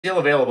Still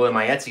available in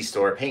my Etsy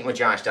store,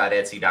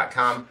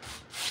 paintwithjosh.etsy.com.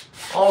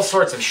 All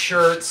sorts of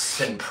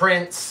shirts and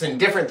prints and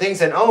different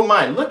things. And oh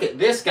my, look at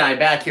this guy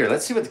back here.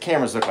 Let's see what the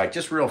cameras look like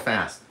just real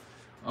fast.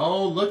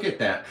 Oh, look at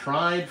that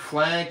pride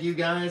flag, you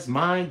guys.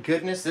 My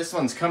goodness, this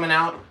one's coming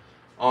out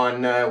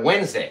on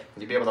Wednesday.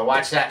 You'll be able to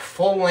watch that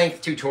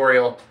full-length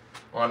tutorial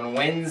on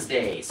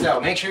Wednesday.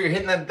 So make sure you're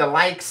hitting the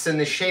likes and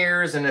the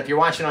shares. And if you're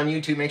watching on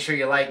YouTube, make sure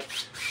you like.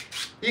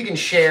 You can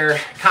share,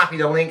 copy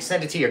the link,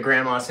 send it to your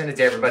grandma, send it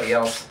to everybody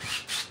else.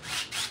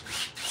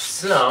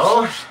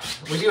 So,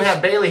 we do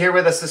have Bailey here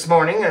with us this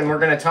morning, and we're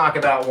going to talk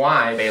about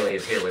why Bailey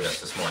is here with us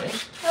this morning.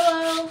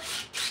 Hello.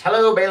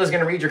 Hello, Bailey's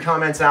going to read your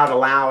comments out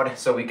aloud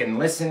so we can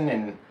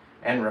listen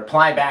and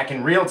reply back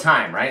in real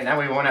time, right? That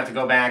way we won't have to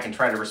go back and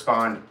try to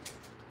respond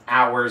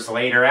hours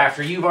later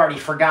after you've already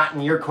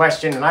forgotten your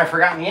question and I've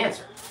forgotten the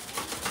answer.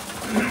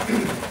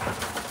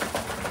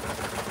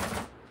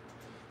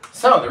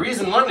 So, the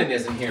reason London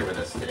isn't here with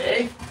us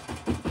today,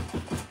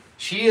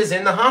 she is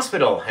in the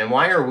hospital. And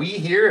why are we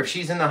here if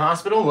she's in the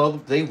hospital? Well,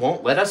 they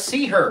won't let us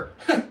see her.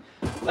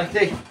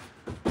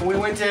 We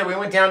went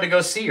down to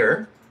go see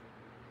her.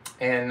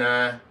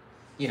 And,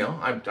 you know,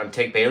 I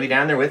take Bailey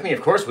down there with me.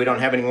 Of course, we don't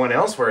have anyone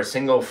else. We're a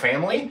single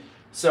family.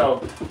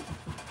 So,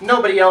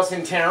 nobody else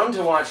in town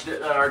to watch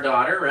our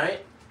daughter,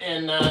 right?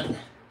 And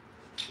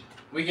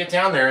we get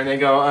down there and they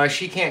go,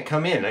 she can't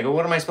come in. I go,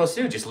 what am I supposed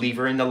to do? Just leave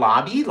her in the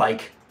lobby?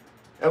 Like,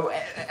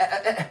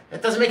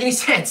 it doesn't make any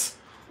sense.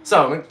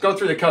 So, I'm going to go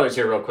through the colors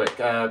here real quick.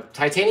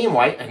 Titanium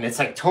white, and it's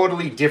like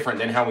totally different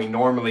than how we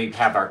normally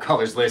have our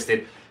colors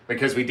listed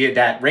because we did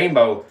that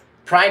rainbow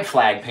pride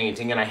flag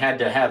painting and I had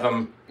to have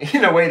them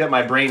in a way that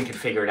my brain could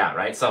figure it out,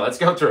 right? So, let's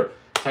go through.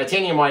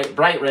 Titanium white,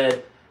 bright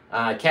red,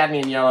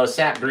 cadmium yellow,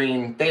 sap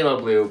green, phthalo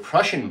blue,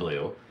 Prussian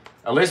blue,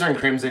 alizarin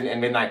crimson, and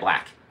midnight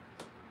black.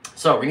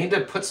 So, we need to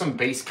put some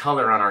base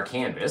color on our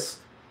canvas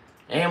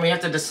and we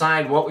have to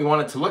decide what we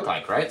want it to look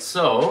like, right?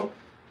 So,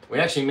 we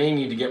actually may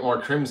need to get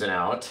more crimson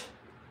out.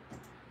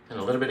 And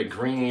a little bit of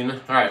green. All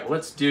right,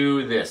 let's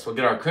do this. We'll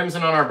get our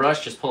crimson on our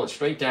brush. Just pull it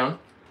straight down.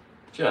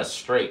 Just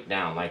straight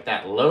down like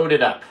that. Load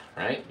it up,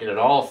 right? Get it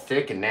all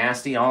thick and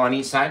nasty all on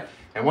each side.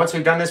 And once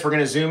we've done this, we're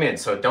going to zoom in.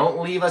 So don't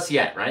leave us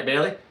yet, right,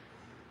 Bailey?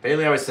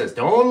 Bailey always says,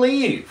 don't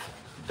leave.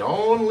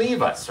 Don't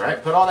leave us,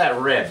 right? Put all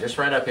that red just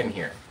right up in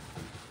here.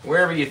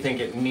 Wherever you think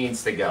it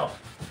needs to go.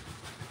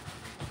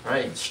 All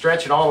right,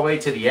 stretch it all the way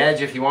to the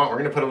edge if you want. We're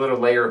going to put a little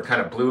layer of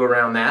kind of blue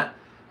around that.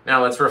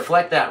 Now let's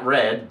reflect that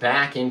red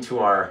back into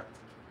our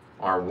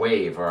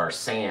wave or our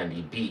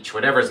sandy beach,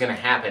 whatever is going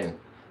to happen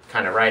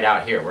kind of right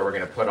out here where we're going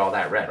to put all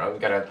that red. Right?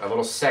 We've got a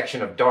little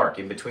section of dark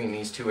in between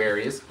these two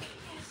areas.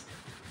 Yes.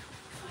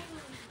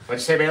 What'd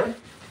you say, Bailey?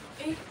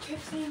 It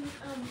kept saying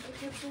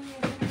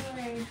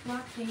a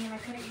block thing and I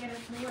couldn't get it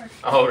to work.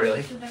 Oh,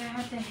 really? So then I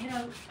had to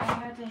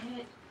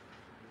hit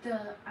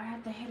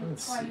it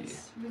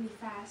twice really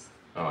fast.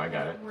 Oh, I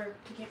got it. Work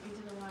to get me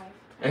to the live.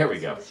 There we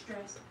go. So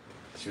stressed.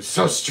 She was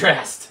so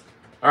stressed.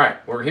 All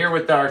right, we're here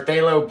with our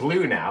phthalo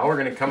blue now. We're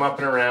going to come up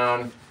and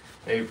around,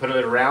 maybe put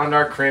it around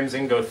our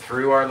crimson, go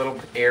through our little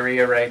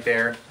area right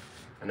there,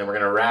 and then we're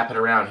going to wrap it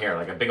around here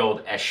like a big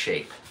old S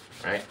shape,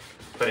 right?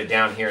 Put it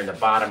down here in the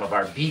bottom of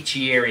our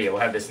beachy area. We'll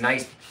have this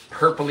nice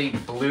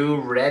purpley blue,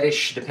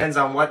 reddish, depends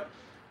on what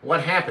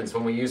happens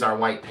when we use our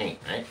white paint,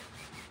 right?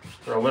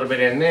 Throw a little bit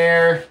in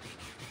there,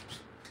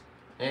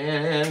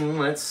 and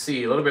let's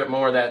see, a little bit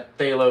more of that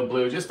phthalo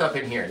blue just up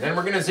in here. And then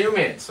we're going to zoom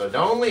in, so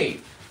don't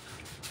leave.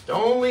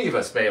 Don't leave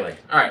us, Bailey.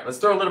 All right, let's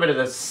throw a little bit of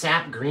the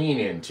sap green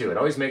in, too. It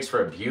always makes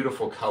for a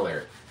beautiful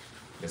color.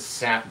 The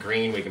sap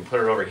green, we can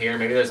put it over here.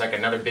 Maybe there's like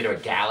another bit of a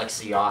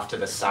galaxy off to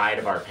the side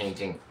of our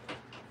painting.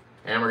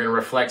 And we're going to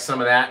reflect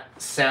some of that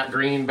sap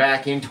green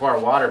back into our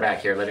water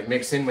back here. Let it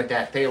mix in with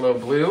that phthalo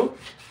blue,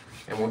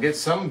 and we'll get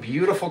some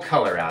beautiful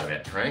color out of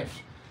it, right?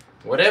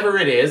 Whatever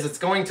it is, it's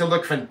going to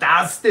look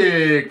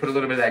fantastic. Put a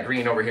little bit of that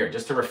green over here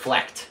just to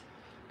reflect.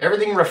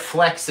 Everything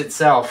reflects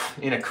itself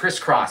in a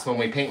crisscross when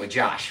we paint with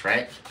Josh,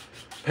 right?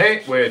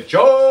 Paint with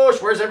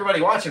Josh! Where's everybody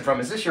watching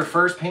from? Is this your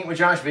first Paint with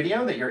Josh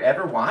video that you're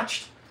ever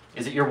watched?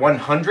 Is it your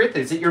 100th?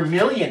 Is it your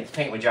millionth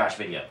Paint with Josh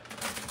video?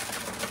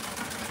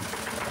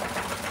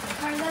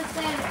 Carla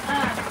said,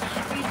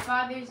 Happy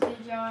Father's Day,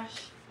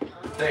 Josh.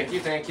 Thank you,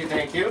 thank you,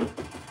 thank you.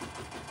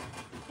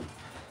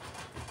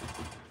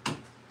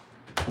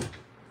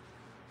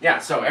 Yeah,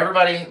 so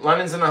everybody,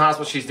 London's in the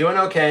hospital. She's doing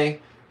okay.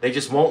 They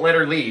just won't let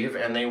her leave,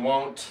 and they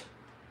won't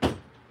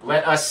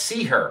let us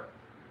see her.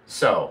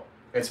 So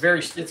it's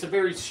a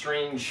very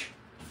strange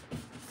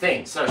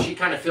thing. So she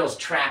kind of feels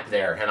trapped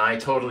there, and I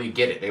totally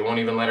get it. They won't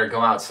even let her go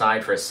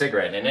outside for a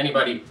cigarette. And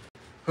anybody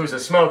who's a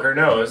smoker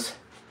knows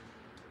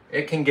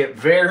it can get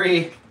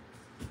very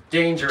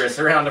dangerous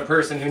around a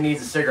person who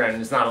needs a cigarette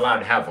and is not allowed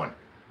to have one.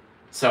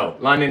 So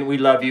London, we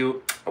love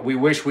you. We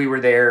wish we were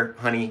there,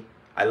 honey.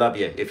 I love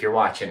you if you're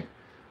watching.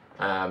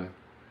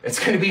 It's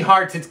going to be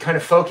hard to kind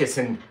of focus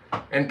and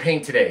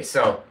paint today.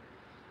 So,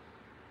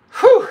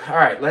 whew, all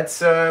right, let's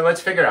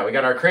figure it out. We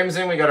got our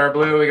crimson, we got our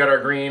blue, we got our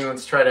green.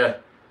 Let's try to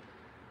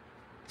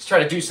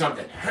do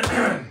something.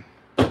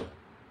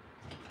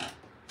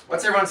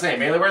 What's everyone saying?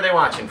 Bailey, where are they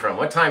watching from?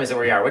 What time is it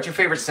where you are? What's your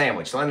favorite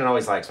sandwich? London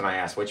always likes when I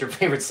ask, what's your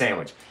favorite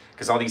sandwich?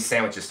 Because all these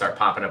sandwiches start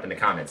popping up in the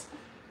comments.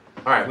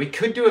 All right, we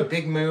could do a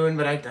big moon,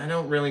 but I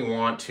don't really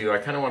want to. I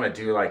kind of want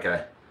to do like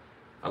a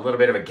little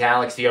bit of a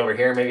galaxy over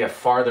here, maybe a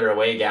farther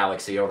away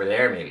galaxy over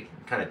there, maybe.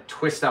 Kind of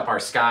twist up our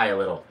sky a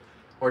little.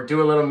 Or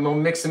do a little, we'll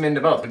mix them into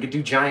both. We could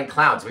do giant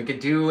clouds. We could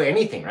do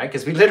anything, right?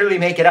 Because we literally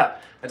make it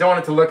up. I don't want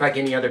it to look like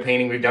any other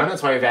painting we've done.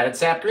 That's why we've added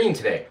sap green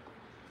today.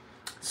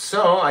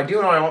 So I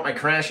do know I want my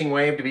crashing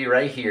wave to be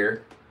right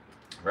here,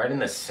 right in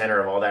the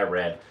center of all that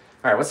red.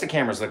 All right, what's the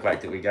cameras look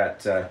like that we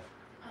got?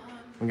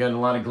 We got a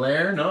lot of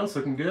glare. No, it's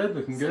looking good,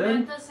 looking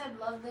good. Samantha said,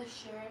 love this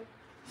shirt.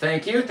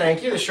 Thank you,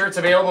 thank you. The shirt's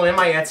available in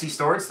my Etsy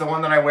store. It's the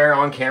one that I wear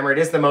on camera. It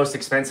is the most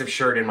expensive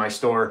shirt in my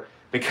store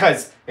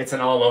because it's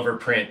an all-over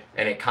print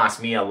and it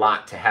costs me a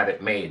lot to have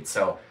it made.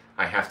 So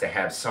I have to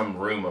have some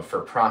room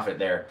for profit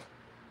there.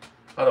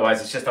 Otherwise,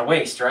 it's just a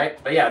waste,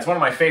 right? But yeah, it's one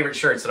of my favorite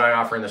shirts that I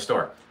offer in the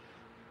store.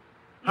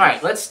 All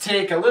right, let's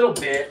take a little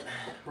bit.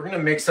 We're going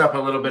to mix up a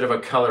little bit of a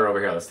color over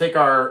here. Let's take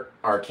our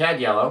cad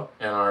yellow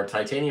and our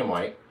titanium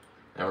white,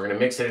 and we're going to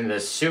mix it into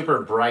this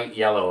super bright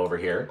yellow over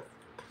here.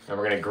 And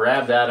we're going to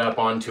grab that up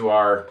onto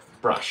our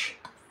brush,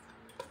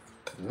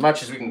 as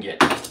much as we can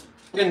get.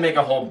 We didn't make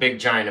a whole big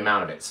giant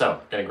amount of it. So,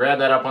 going to grab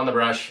that up on the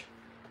brush.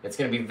 It's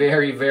going to be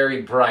very,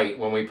 very bright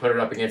when we put it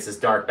up against this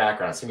dark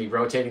background. It's going to be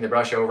rotating the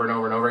brush over and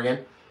over and over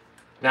again.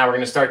 Now we're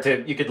going to start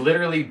to, you could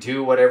literally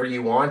do whatever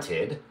you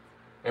wanted.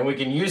 And we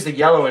can use the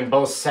yellow in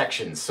both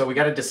sections. So we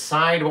got to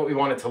decide what we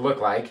want it to look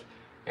like.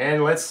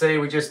 And let's say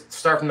we just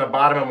start from the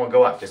bottom and we'll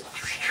go up. Just,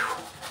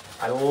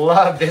 I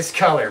love this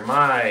color.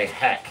 My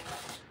heck.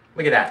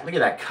 Look at that. Look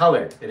at that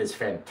color. It is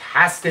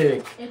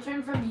fantastic. It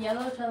turned from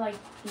yellow to like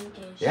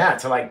pinkish. Yeah,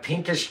 to like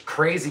pinkish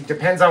crazy.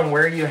 Depends on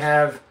where you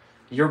have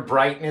your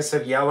brightness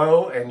of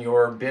yellow and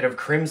your bit of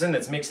crimson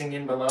that's mixing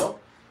in below.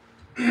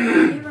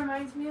 It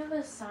reminds me of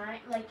a sign.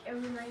 Like, it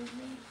reminds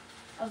me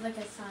of like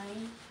a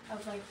sign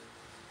of like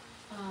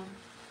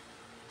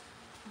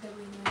that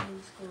we made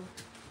in school.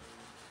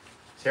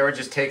 So we're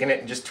just taking it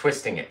and just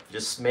twisting it,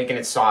 just making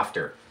it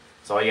softer.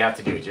 That's all you have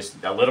to do.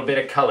 Just a little bit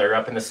of color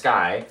up in the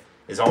sky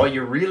is all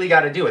you really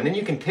got to do. And then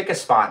you can pick a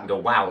spot and go,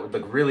 wow, it would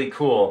look really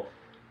cool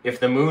if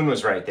the moon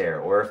was right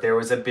there, or if there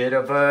was a bit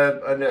of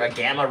a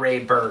gamma ray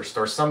burst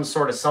or some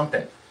sort of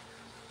something.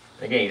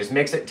 Again, you just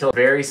mix it until it's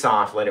very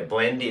soft, let it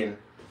blend in.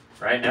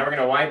 Right, now we're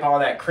going to wipe all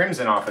that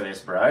crimson off of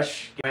this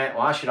brush,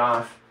 wash it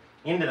off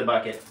into the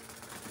bucket.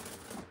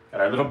 Got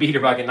our little beater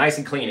bucket nice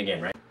and clean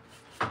again, right?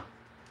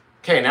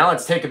 Okay, now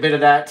let's take a bit of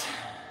that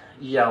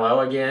yellow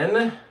again.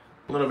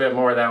 A little bit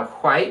more of that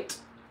white.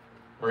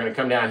 We're going to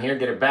come down here,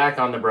 get it back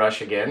on the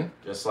brush again,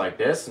 just like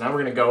this. Now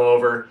we're going to go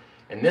over,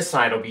 and this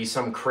side will be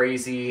some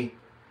crazy,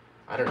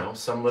 I don't know,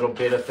 some little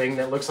bit of thing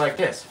that looks like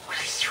this.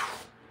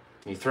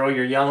 You throw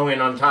your yellow in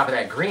on top of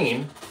that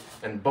green,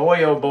 and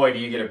boy, oh boy, do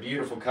you get a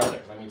beautiful color,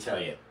 let me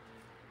tell you.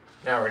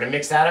 Now we're going to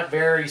mix that up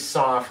very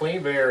softly,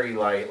 very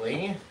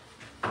lightly.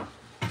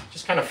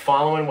 Just kind of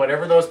following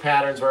whatever those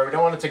patterns were. We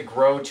don't want it to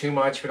grow too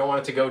much. We don't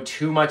want it to go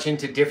too much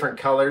into different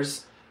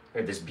colors. We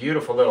have this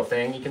beautiful little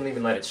thing. You can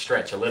even let it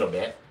stretch a little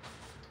bit.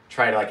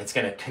 Try to, like, it's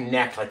going to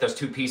connect, like those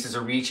two pieces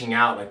are reaching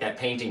out, like that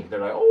painting.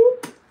 They're like, oh,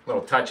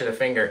 little touch of the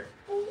finger.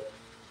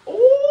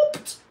 Oh.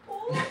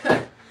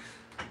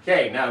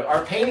 Okay, now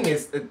our painting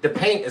is, the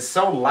paint is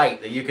so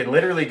light that you can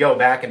literally go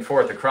back and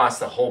forth across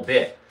the whole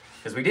bit.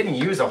 Because we didn't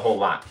use a whole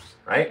lot,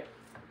 right?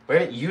 We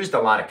haven't used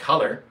a lot of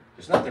color.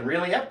 There's nothing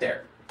really up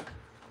there.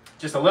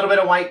 Just a little bit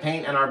of white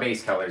paint and our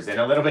base colors, and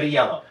a little bit of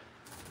yellow.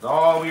 That's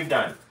all we've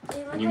done.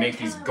 And you make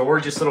these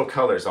gorgeous little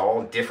colors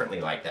all differently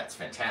like that. It's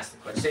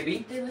fantastic. What'd you say,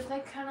 B? They look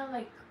like kind of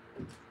like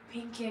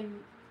pink and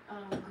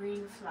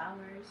green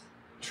flowers.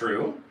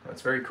 True.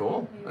 That's very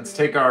cool. Let's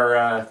take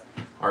our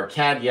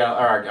cad yellow,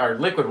 our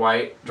liquid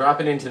white, drop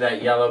it into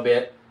that yellow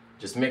bit.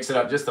 Just mix it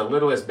up just the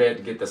littlest bit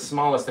to get the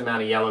smallest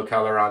amount of yellow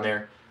color on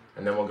there.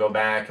 And then we'll go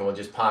back and we'll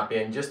just pop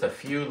in just a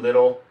few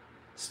little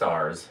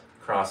stars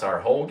across our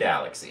whole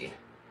galaxy.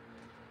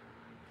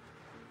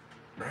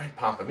 All right,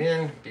 pop them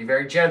in. Be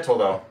very gentle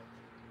though.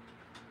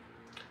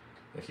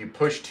 If you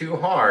push too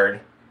hard,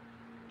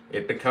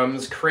 it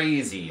becomes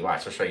crazy.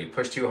 Watch, I'll show you.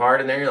 Push too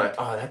hard in there, you're like,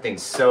 oh, that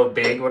thing's so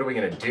big. What are we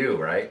gonna do,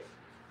 right?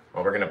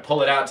 Well, we're gonna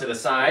pull it out to the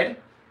side.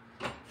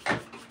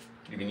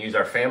 You can use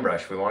our fan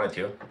brush if we wanted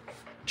to.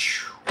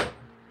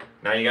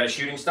 Now you got a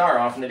shooting star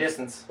off in the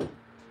distance.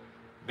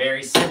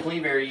 Very simply,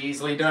 very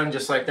easily done,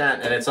 just like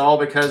that. And it's all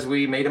because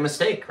we made a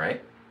mistake,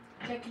 right?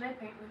 Okay, can I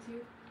paint with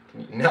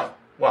you? No.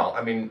 Well,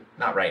 I mean,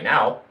 not right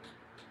now.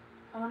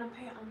 I want to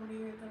paint on one of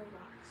your little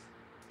rocks.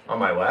 On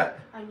my what?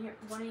 On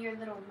one of your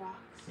little rocks.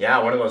 Yeah,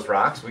 one of those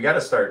rocks. We got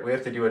to start. We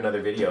have to do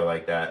another video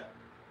like that.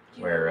 Do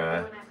you where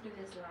want to do one after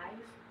this live?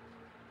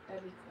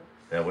 That'd be cool.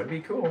 That would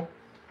be cool.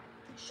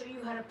 Show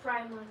you how to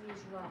prime on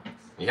these rocks.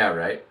 Yeah,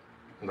 right.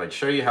 Like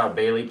show you how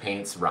Bailey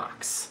paints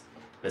rocks.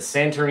 The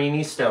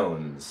Santorini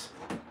stones.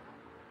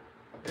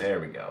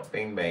 There we go.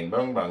 Bing, bang,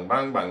 bung, bung,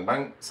 bung, bung,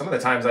 bung. Some of the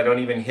times I don't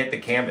even hit the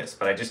canvas,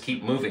 but I just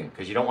keep moving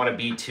because you don't want to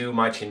be too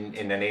much in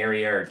an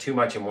area or too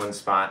much in one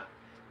spot.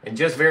 And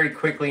just very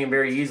quickly and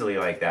very easily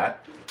like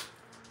that,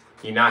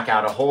 you knock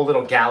out a whole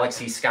little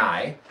galaxy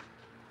sky.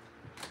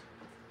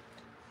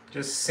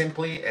 Just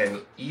simply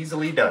and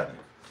easily done.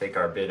 Take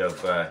our bit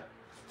of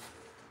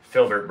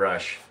filbert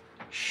brush,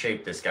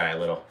 shape this guy a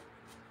little.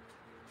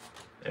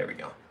 There we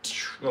go.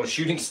 Little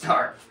shooting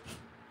star.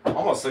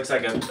 Almost looks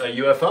like a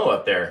UFO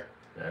up there.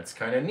 That's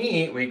kind of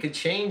neat. We could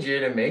change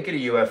it and make it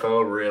a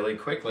UFO really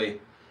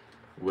quickly.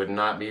 Would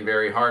not be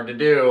very hard to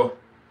do.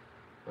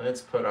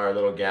 Let's put our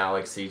little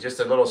galaxy, just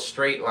a little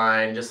straight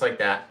line, just like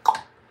that.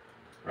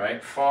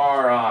 Right,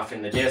 far off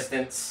in the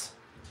distance.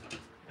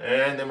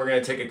 And then we're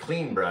going to take a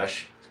clean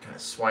brush, kind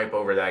of swipe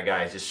over that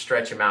guy, just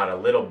stretch him out a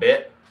little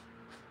bit.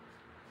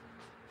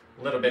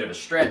 A little bit of a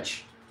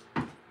stretch.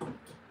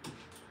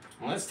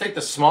 Let's take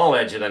the small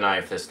edge of the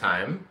knife this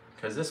time,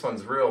 because this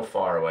one's real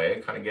far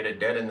away. Kind of get it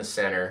dead in the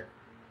center,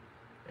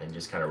 and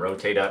just kind of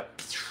rotate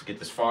up. Get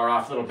this far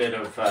off little bit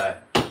of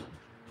a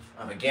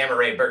gamma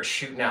ray burst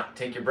shooting out.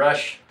 Take your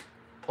brush,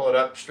 pull it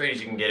up straight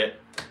as you can get it,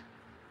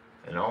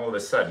 and all of a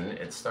sudden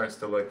it starts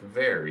to look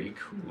very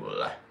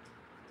cool.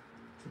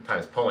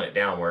 Sometimes pulling it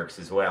down works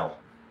as well.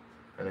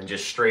 And then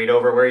just straight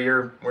over where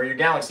your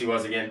galaxy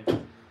was again.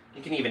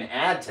 You can even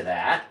add to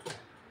that.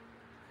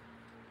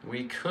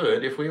 We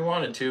could, if we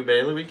wanted to,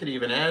 Bailey, we could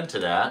even add to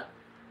that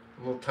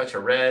a little touch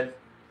of red.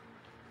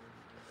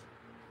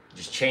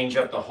 Just change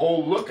up the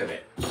whole look of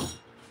it. And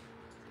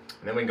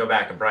then we can go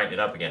back and brighten it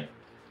up again.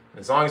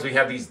 As long as we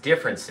have these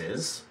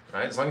differences,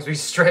 right? As long as we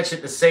stretch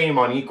it the same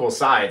on equal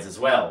sides as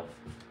well.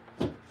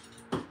 You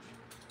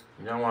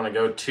don't want to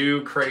go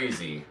too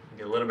crazy.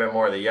 Get a little bit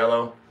more of the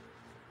yellow.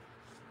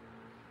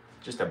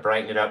 Just to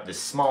brighten it up the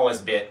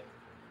smallest bit.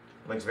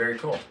 It looks very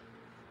cool.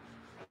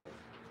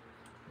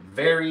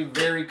 Very,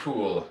 very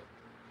cool.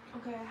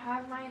 Okay, I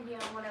have my idea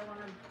on what I want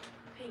to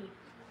paint.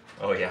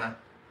 Oh yeah?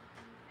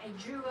 I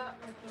drew up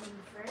my painting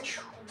first.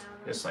 And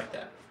now Just like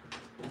that.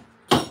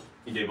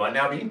 You did what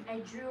now, B? I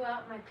drew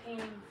out my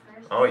painting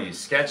first. Oh, you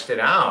sketched it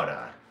out.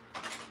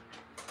 Yes.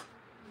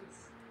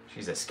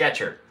 She's a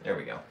sketcher. There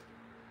we go.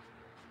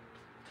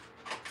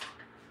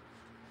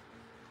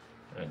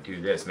 I'm gonna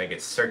do this, make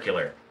it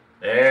circular.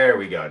 There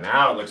we go.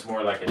 Now it looks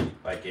more like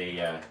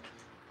a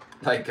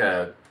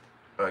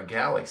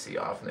galaxy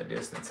off in the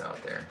distance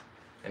out there.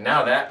 And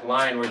now that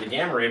line where the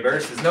gamma ray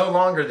burst is no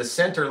longer the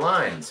center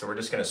line. So we're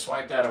just going to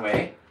swipe that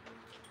away.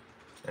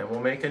 And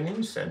we'll make a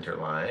new center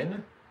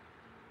line.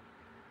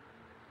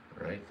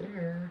 Right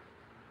there.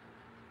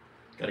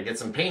 Got to get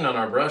some paint on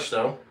our brush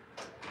though.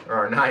 Or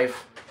our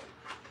knife.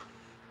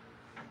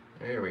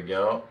 There we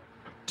go.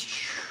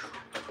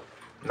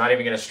 I'm not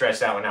even going to stretch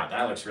that one out.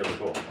 That looks really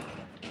cool.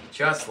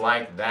 Just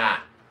like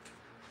that.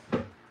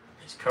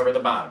 Just cover the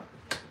bottom.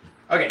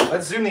 Okay,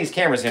 let's zoom these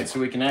cameras in so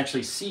we can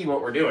actually see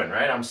what we're doing,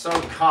 right? I'm so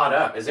caught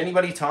up. Is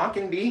anybody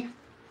talking, B?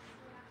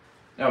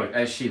 Oh,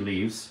 as she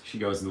leaves. She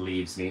goes and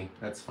leaves me.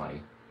 That's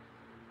funny.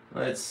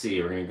 Let's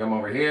see. We're going to come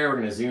over here. We're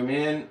going to zoom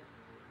in.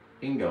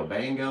 Bingo,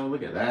 bango.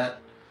 Look at that.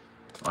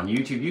 On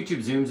YouTube,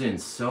 YouTube zooms in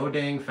so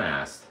dang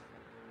fast.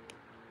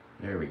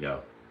 There we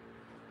go.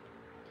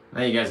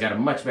 Now you guys got a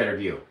much better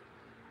view.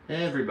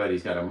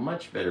 Everybody's got a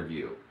much better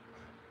view.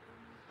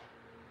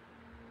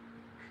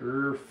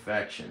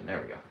 Perfection.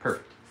 There we go.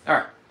 Perfect. All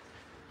right.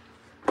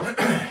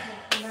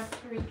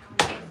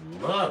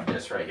 Love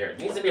this right here. It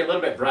needs to be a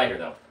little bit brighter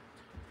though.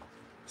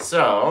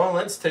 So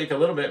let's take a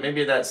little bit,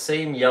 maybe of that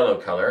same yellow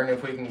color, and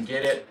if we can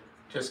get it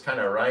just kind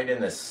of right in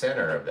the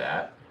center of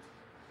that.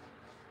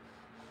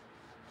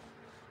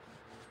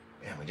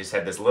 And we just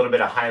had this little bit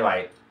of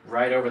highlight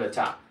right over the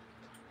top.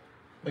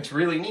 Looks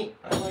really neat.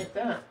 I like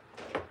that.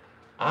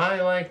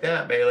 I like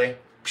that, Bailey.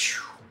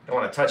 Don't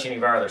want to touch any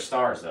of our other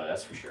stars though,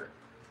 that's for sure.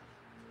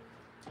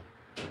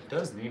 It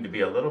does need to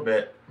be a little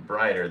bit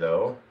brighter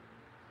though,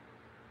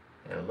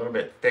 and a little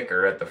bit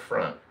thicker at the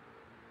front.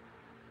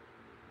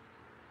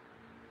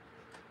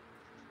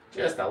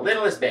 Just the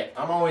littlest bit.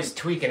 I'm always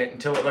tweaking it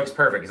until it looks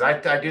perfect,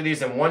 because I do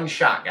these in one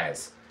shot,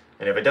 guys.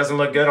 And if it doesn't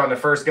look good on the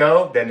first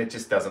go, then it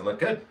just doesn't look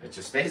good. It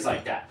just stays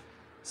like that.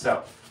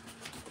 So,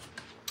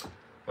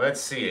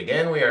 let's see.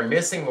 Again, we are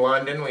missing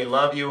London. We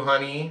love you,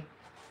 honey.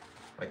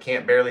 I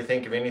can't barely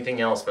think of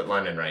anything else but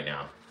London right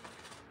now.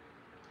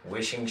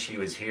 Wishing she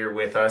was here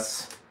with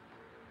us.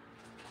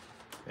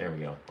 There we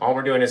go. All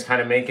we're doing is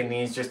kind of making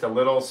these just a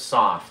little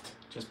soft,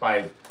 just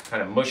by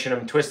kind of mushing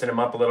them, twisting them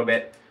up a little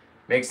bit.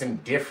 Makes them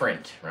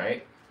different,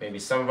 right? Maybe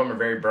some of them are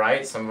very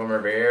bright, some of them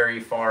are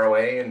very far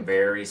away and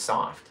very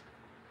soft.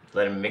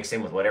 Let them mix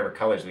in with whatever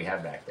colors we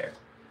have back there.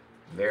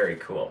 Very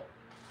cool.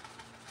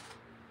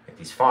 Like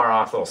these far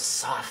off little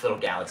soft little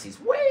galaxies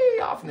way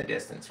off in the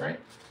distance, right?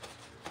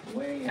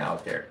 Way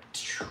out there.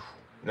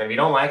 And then if you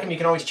don't like them, you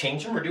can always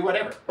change them or do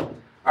whatever. All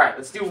right,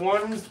 let's do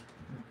one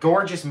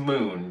gorgeous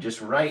moon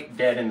just right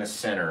dead in the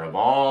center of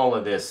all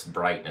of this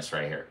brightness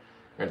right here.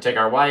 We're going to take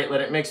our white,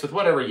 let it mix with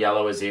whatever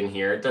yellow is in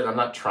here. I'm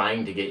not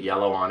trying to get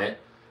yellow on it,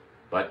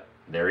 but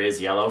there is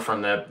yellow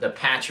from the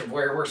patch of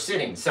where we're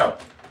sitting. So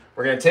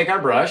we're going to take our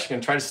brush,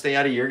 going to try to stay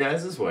out of your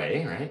guys'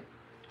 way, right?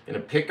 Going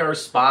to pick our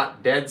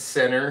spot dead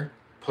center,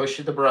 push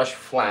the brush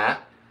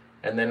flat,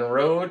 and then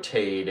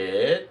rotate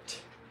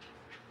it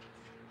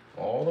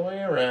all the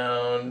way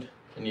around,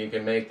 and you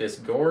can make this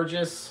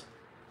gorgeous,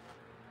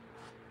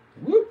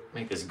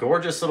 make this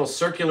gorgeous little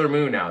circular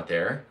moon out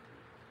there.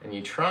 And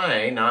you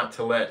try not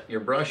to let your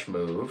brush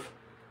move,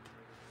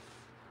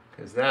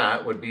 because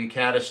that would be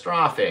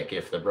catastrophic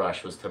if the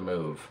brush was to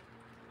move.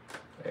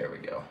 There we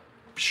go.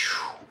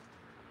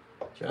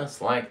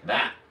 Just like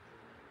that.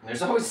 And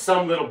there's always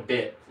some little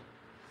bit,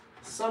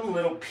 some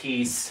little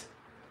piece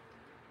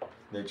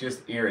that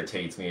just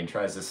irritates me and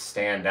tries to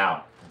stand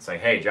out. It's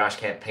like, hey, Josh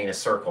can't paint a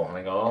circle. And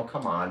I go, oh,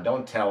 come on,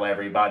 don't tell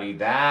everybody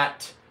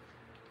that.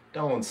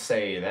 Don't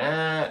say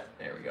that.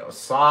 There we go.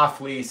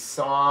 Softly,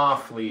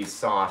 softly,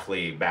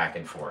 softly, back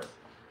and forth.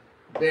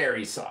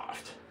 Very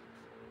soft.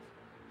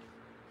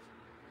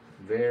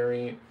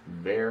 Very,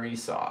 very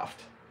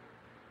soft.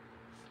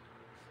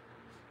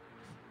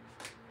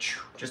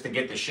 Just to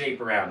get the shape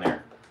around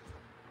there.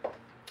 All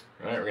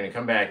right, we're going to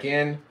come back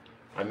in.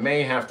 I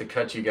may have to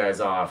cut you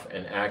guys off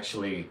and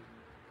actually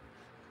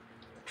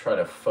try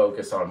to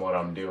focus on what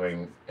I'm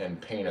doing and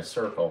paint a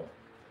circle.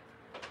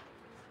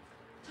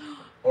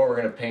 Or we're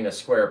going to paint a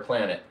square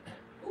planet.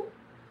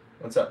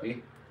 What's up,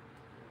 B?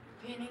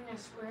 Painting a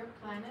square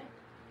planet?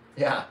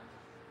 Yeah.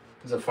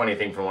 This is a funny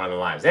thing from one of the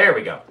lives. There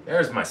we go.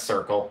 There's my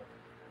circle.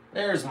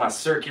 There's my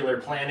circular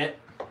planet.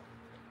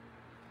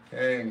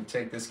 Okay, you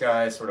take this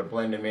guy, sort of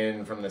blend him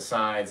in from the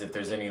sides if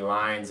there's any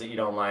lines that you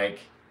don't like.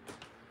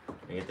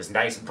 You get this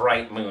nice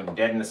bright moon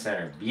dead in the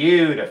center.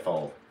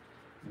 Beautiful.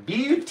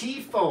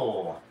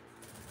 Beautiful.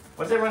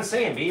 What's everyone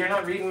saying, B? You're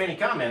not reading many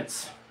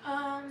comments.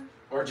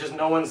 Or just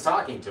no one's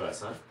talking to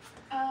us, huh?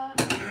 I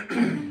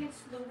think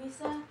it's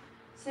Louisa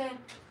said,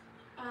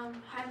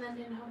 hi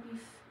London,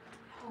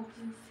 hope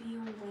you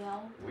feel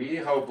well. We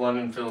hope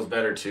London feels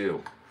better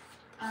too.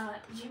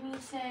 Jimmy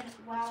said,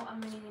 wow,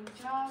 amazing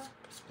job.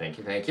 Thank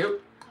you, thank you.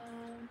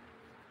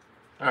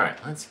 All right,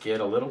 let's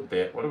get a little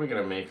bit. What are we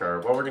gonna make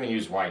our, well, we're gonna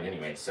use white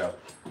anyway, so.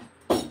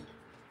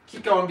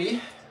 Keep going,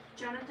 B.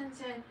 Jonathan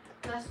said,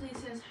 Leslie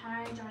says,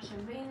 hi, Josh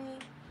and Bailey.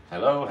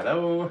 Hello,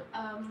 hello.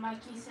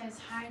 Mikey says,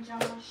 hi,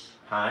 Josh.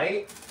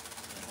 Hi.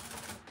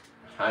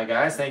 Hi,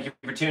 guys. Thank you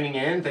for tuning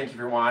in. Thank you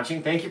for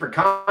watching. Thank you for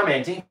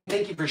commenting.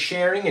 Thank you for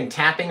sharing and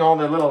tapping all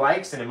the little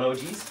likes and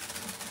emojis.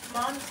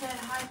 Mom said,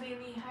 hi,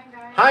 Bailey. Hi,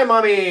 guys. Hi,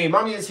 Mommy.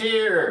 Mommy is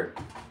here.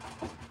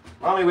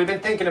 Mommy, we've been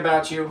thinking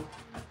about you.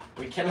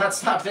 We cannot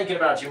stop thinking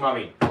about you,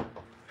 Mommy.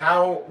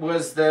 How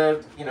was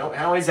the,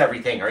 how is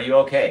everything? Are you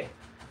okay?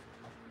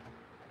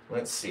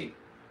 Let's see.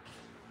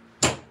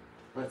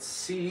 Let's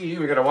see.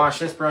 We're going to wash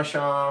this brush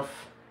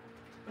off.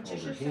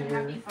 Patricia said,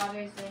 happy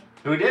Father's Day.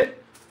 Who did?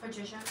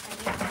 Patricia, I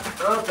did.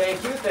 Oh,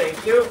 thank you,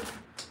 thank you.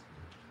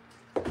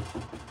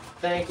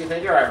 Thank you,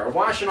 thank you. All right, we're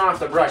washing off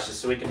the brushes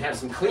so we can have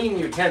some clean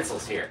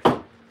utensils here.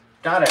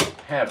 Gotta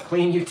have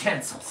clean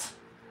utensils.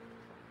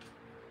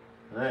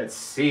 Let's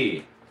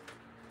see.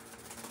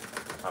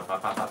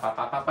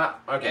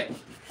 Okay.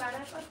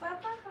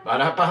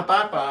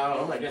 Ba-da-ba-ba-ba.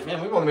 Oh my goodness,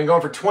 man, we've only been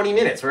going for 20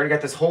 minutes. We already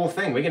got this whole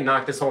thing. We can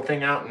knock this whole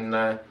thing out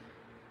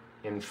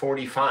in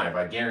 45,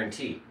 I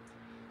guarantee.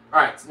 All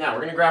right, so now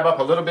we're gonna grab up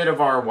a little bit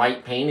of our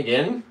white paint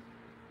again.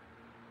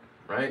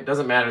 Right,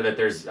 doesn't matter that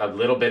there's a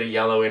little bit of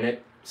yellow in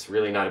it. It's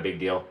really not a big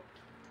deal.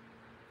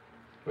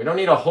 We don't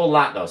need a whole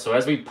lot though, so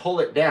as we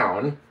pull it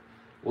down,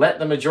 let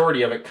the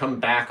majority of it come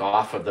back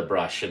off of the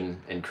brush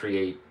and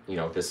create,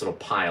 this little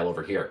pile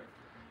over here.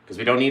 Because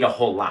we don't need a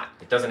whole lot.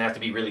 It doesn't have to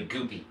be really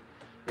goopy.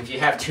 If you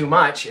have too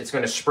much, it's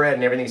going to spread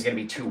and everything's going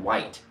to be too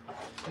white.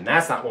 And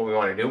that's not what we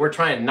want to do. We're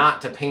trying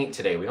not to paint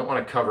today. We don't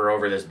want to cover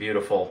over this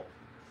beautiful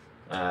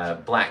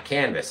black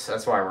canvas.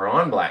 That's why we're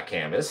on black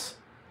canvas.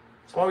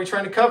 That's why we're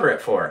trying to cover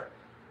it for.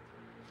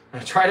 I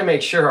try to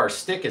make sure our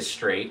stick is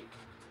straight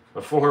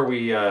before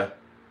we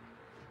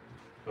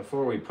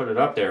put it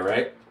up there,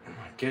 right? Oh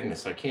my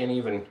goodness, I can't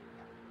even.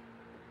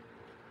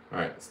 All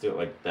right, let's do it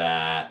like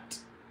that.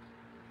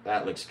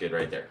 That looks good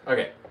right there.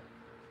 Okay.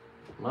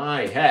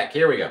 My heck,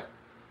 here we go.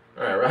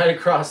 All right, right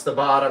across the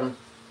bottom,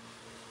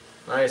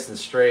 nice and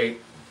straight.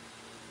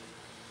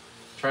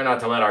 Try not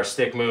to let our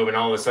stick move, and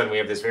all of a sudden we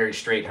have this very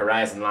straight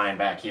horizon line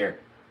back here.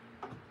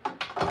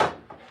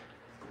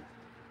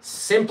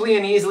 Simply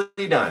and easily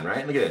done,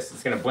 right? Look at this.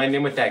 It's going to blend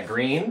in with that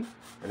green,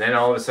 and then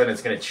all of a sudden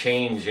it's going to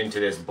change into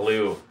this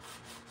blue.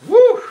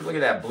 Woo! Look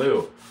at that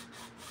blue.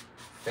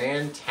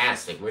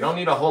 Fantastic. We don't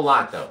need a whole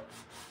lot, though.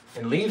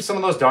 And leave some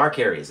of those dark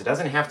areas. It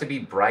doesn't have to be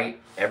bright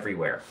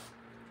everywhere,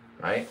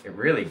 right? It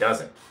really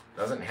doesn't. It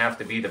doesn't have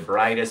to be the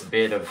brightest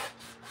bit of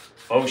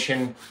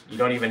ocean. You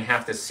don't even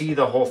have to see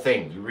the whole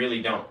thing. You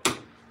really don't.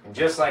 And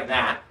just like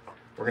that,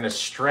 we're going to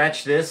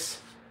stretch this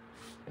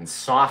and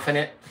soften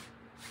it,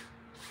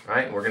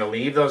 right? We're going to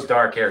leave those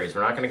dark areas.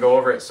 We're not going to go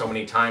over it so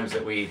many times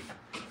that we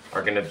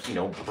are going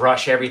to,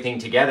 brush everything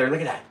together.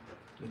 Look at that.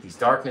 With these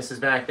darknesses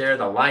back there,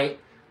 the light.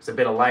 There's a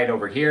bit of light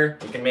over here.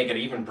 We can make it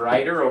even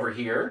brighter over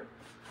here.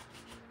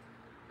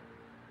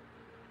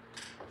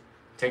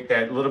 Take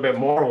that little bit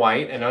more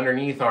white, and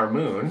underneath our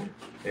moon,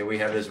 then we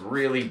have this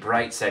really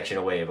bright section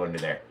of wave under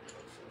there.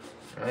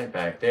 Right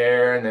back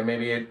there, and then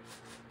maybe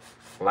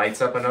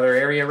lights up another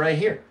area right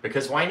here.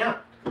 Because why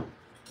not?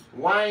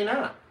 Why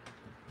not?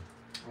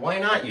 Why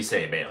not, you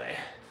say, Bailey?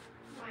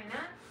 Why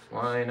not?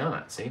 Why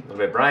not? See, a little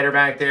bit brighter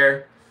back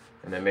there.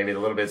 And then maybe a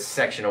little bit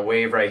section of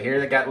wave right here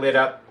that got lit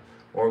up.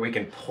 Or we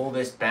can pull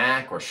this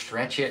back or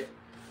stretch it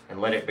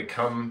and let it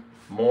become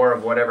more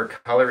of whatever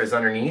color is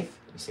underneath.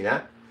 You see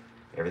that?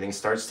 Everything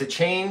starts to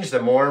change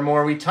the more and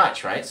more we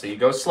touch, right? So you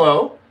go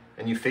slow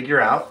and you figure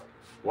out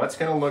what's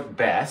going to look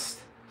best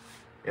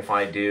if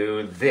I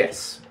do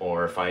this,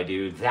 or if I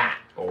do that,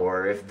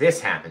 or if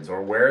this happens,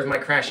 or where's my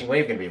crashing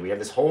wave going to be? We have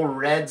this whole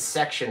red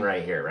section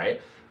right here, right?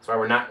 That's why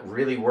we're not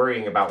really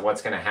worrying about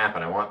what's going to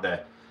happen. I want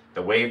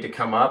the wave to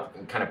come up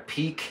and kind of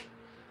peak,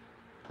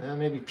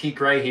 maybe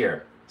peak right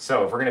here.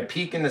 So if we're going to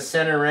peak in the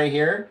center right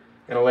here,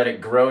 going to let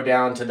it grow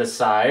down to the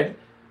side,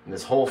 and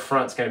this whole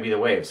front's going to be the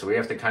wave. So we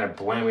have to kind of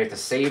blend, we have to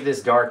save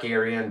this dark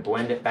area and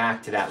blend it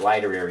back to that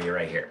lighter area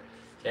right here.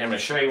 And I'm going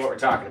to show you what we're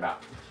talking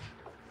about.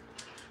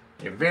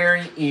 A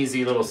very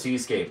easy little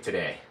seascape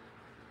today.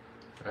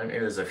 Right,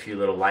 there's a few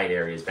little light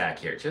areas back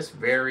here. Just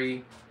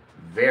very,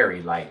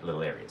 very light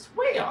little areas.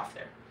 Way off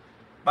there.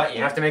 But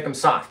you have to make them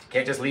soft. You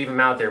can't just leave them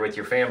out there with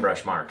your fan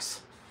brush marks.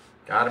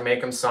 Got to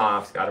make them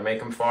soft. Got to make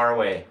them far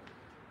away.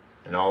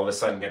 And all of a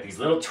sudden, get these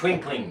little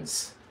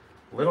twinklings.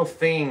 Little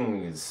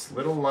things.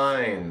 Little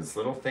lines.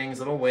 Little things.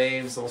 Little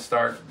waves. They'll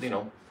start, you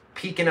know,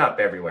 peeking up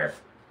everywhere.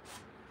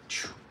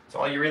 That's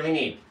all you really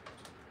need.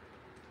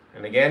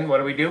 And again, what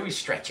do? We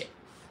stretch it.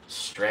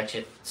 Stretch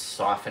it,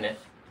 soften it,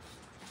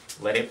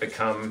 let it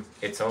become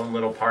its own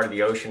little part of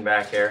the ocean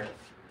back there.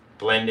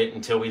 Blend it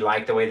until we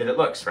like the way that it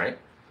looks, right?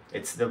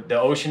 It's the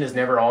ocean is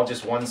never all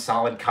just one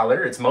solid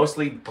color. It's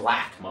mostly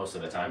black most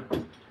of the time.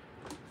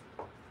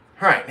 All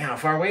right, now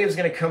if our wave's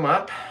gonna come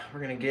up,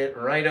 we're gonna get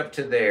right up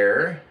to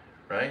there,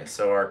 right?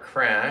 So our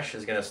crash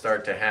is gonna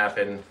start to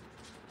happen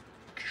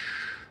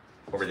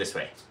over this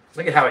way.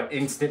 Look at how it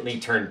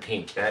instantly turned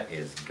pink. That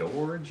is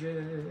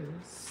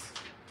gorgeous.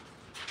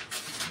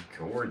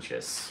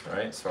 Gorgeous,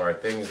 right? So our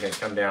thing is going to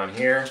come down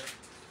here,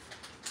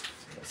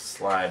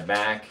 slide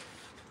back,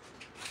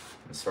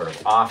 and sort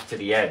of off to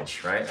the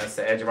edge, right? That's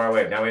the edge of our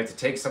wave. Now we have to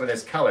take some of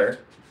this color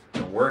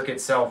and work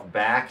itself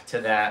back to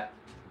that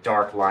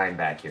dark line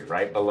back here,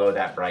 right below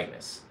that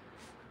brightness,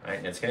 right?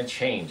 And it's going to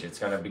change. It's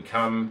going to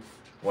become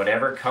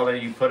whatever color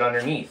you put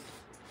underneath,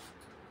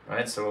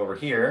 right? So over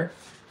here,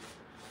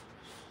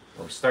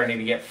 we're starting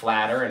to get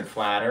flatter and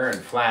flatter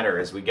and flatter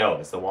as we go,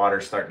 as the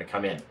water's starting to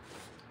come in.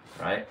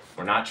 Right?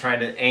 We're not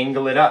trying to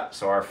angle it up,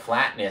 so our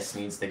flatness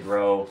needs to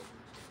grow.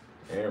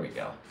 There we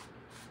go.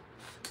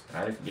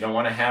 Right? You don't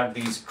want to have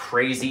these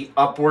crazy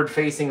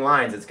upward-facing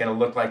lines. It's going to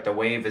look like the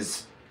wave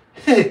is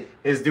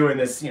is doing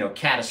this, you know,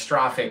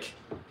 catastrophic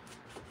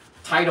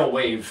tidal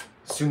wave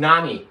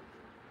tsunami.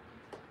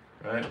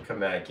 Right? Come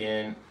back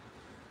in,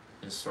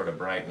 just sort of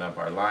brighten up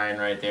our line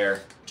right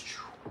there,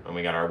 and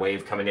we got our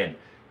wave coming in.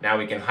 Now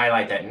we can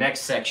highlight that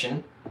next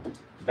section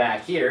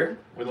back here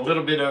with a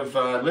little bit of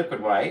liquid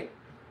white.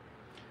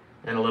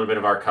 And a little bit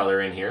of our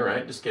color in here,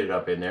 right? Just get it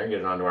up in there, get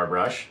it onto our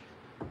brush.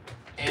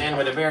 And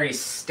with a very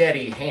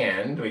steady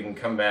hand, we can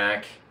come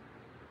back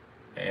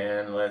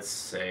and let's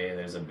say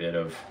there's a bit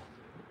of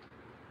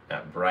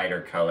that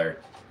brighter color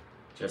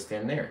just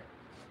in there.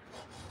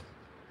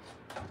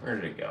 Where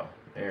did it go?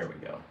 There we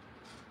go.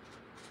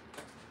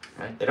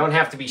 Right? They don't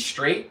have to be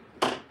straight.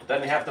 It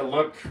doesn't have to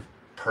look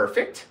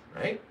perfect,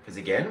 right? Because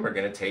again, we're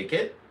going to take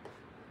it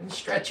and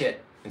stretch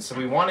it. And so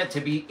we want it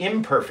to be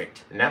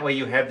imperfect. And that way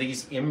you have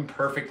these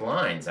imperfect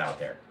lines out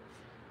there.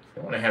 You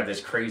don't want to have this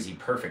crazy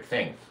perfect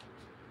thing.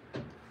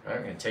 All right,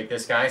 we're going to take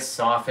this guy,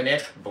 soften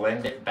it,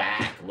 blend it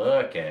back.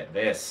 Look at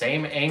this.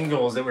 Same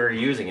angles that we were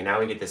using. And now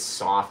we get this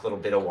soft little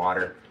bit of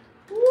water.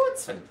 Ooh,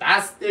 it's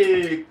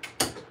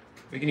fantastic.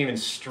 We can even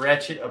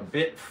stretch it a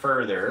bit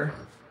further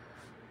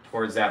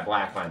towards that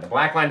black line. The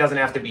black line doesn't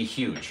have to be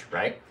huge,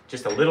 right?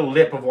 Just a little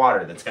lip of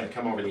water that's going to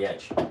come over the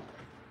edge.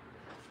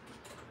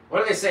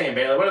 What are they saying,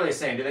 Bailey? What are they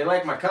saying? Do they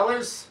like my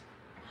colors?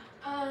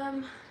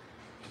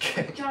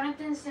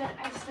 Jonathan said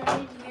I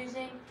started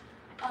using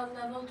a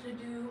level to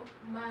do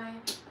my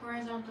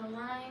horizontal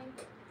line.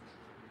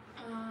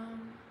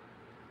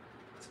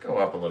 Let's go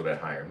up a little bit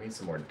higher. We need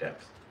some more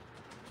depth.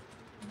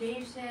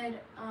 Dave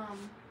said,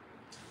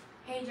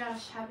 hey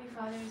Josh, happy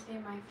Father's Day,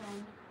 my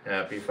friend.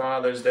 Happy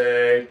Father's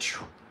Day.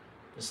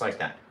 Just like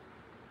that.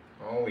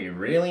 All we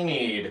really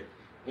need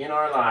in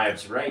our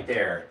lives right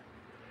there.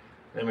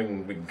 Then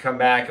we can come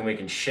back and we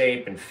can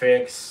shape and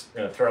fix.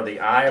 We're gonna throw the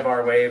eye of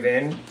our wave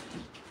in,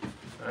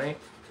 right?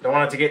 Don't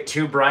want it to get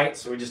too bright,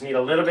 so we just need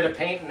a little bit of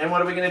paint. And then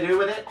what are we gonna do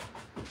with it?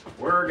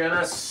 We're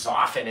gonna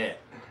soften it.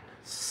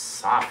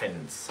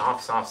 Soften,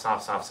 soft, soft,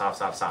 soft, soft, soft,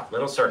 soft, soft.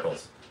 Little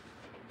circles.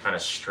 Kind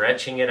of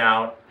stretching it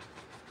out,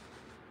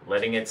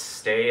 letting it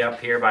stay up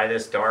here by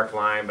this dark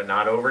line, but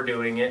not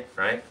overdoing it,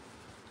 right?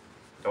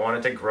 Don't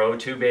want it to grow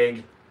too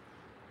big.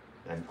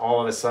 And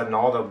all of a sudden,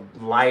 all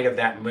the light of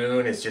that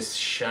moon is just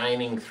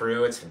shining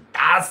through. It's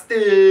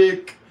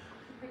fantastic.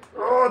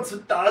 Oh, it's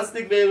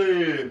fantastic,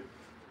 baby.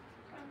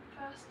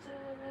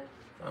 Fantastic.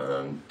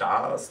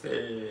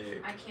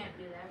 Fantastic. I can't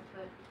do that,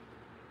 but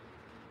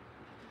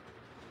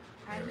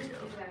How There do we you go.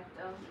 do that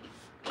though?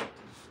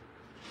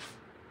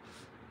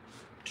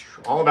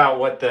 All about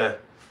what the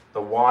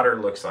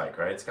water looks like,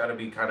 right? It's got to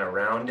be kind of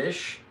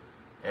roundish,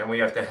 and we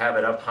have to have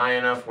it up high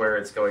enough where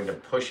it's going to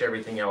push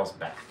everything else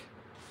back.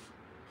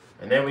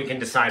 And then we can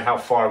decide how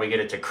far we get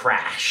it to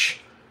crash.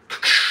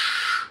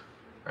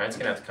 Right, it's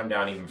going to have to come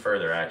down even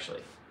further,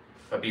 actually.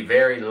 But be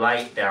very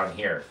light down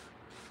here,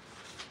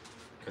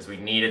 because we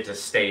need it to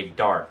stay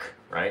dark,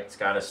 right? It's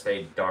got to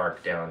stay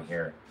dark down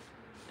here.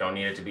 Don't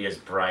need it to be as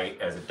bright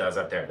as it does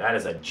up there. That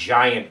is a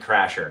giant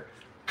crasher.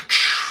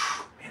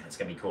 Man, that's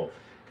going to be cool.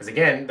 Because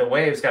again, the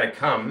wave's got to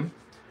come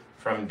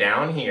from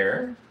down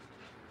here,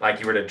 like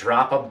you were to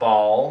drop a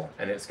ball,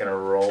 and it's going to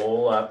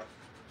roll up,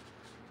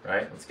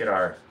 right? Let's get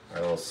our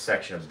little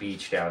section of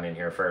beach down in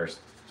here first.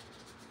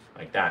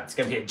 Like that. It's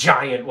going to be a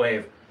giant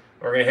wave.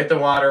 We're going to hit the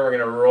water. We're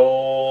going to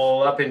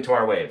roll up into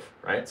our wave,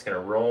 right? It's going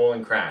to roll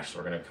and crash. So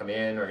we're going to come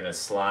in. We're going to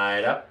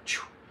slide up.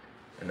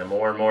 And the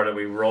more and more that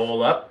we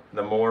roll up,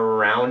 the more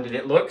rounded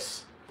it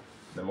looks.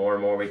 The more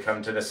and more we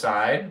come to the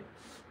side,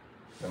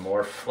 the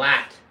more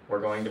flat we're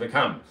going to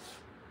become.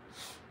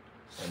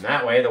 And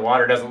that way the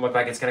water doesn't look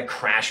like it's going to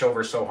crash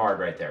over so hard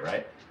right there,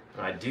 right?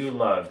 And I do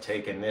love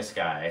taking this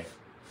guy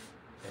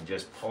and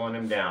just pulling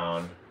him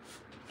down,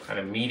 kind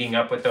of meeting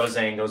up with those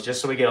angles,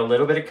 just so we get a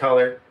little bit of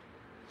color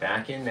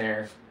back in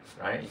there,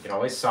 right? You can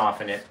always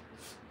soften it.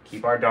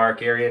 Keep our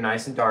dark area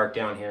nice and dark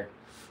down here.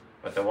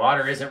 But the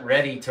water isn't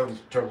ready to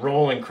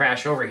roll and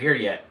crash over here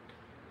yet,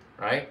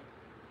 right?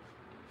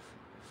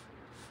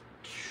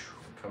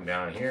 Come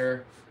down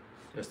here,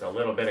 just a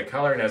little bit of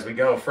color, and as we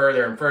go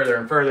further and further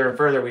and further and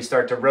further, we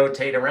start to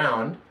rotate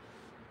around,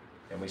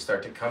 and we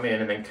start to come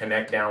in and then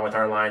connect down with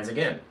our lines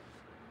again.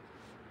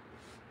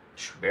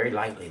 Very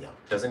lightly though,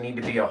 doesn't need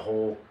to be a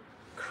whole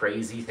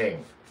crazy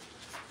thing.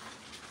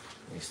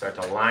 We start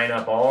to line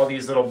up all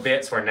these little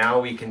bits where now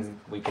we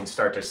can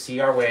start to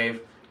see our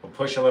wave. We'll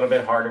push a little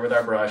bit harder with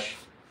our brush,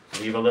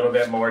 leave a little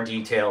bit more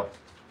detail,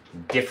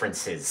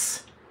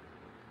 differences.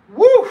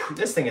 Woo!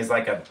 This thing is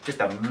like just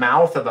a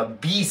mouth of a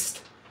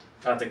beast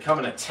about to come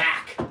and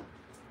attack.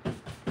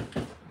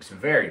 Looks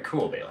very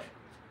cool, Bailey.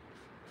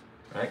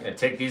 All right, gonna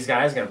take these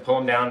guys, gonna pull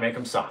them down, make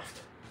them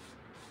soft.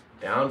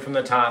 Down from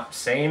the top,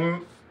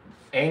 same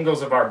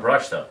angles of our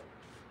brush though.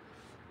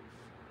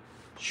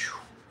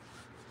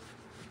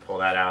 Pull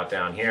that out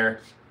down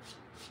here.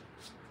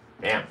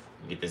 Bam.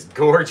 You get this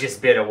gorgeous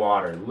bit of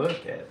water.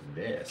 Look at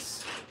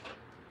this.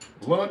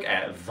 Look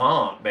at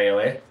that,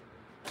 Bailey.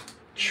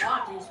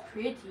 That is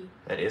pretty.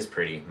 That is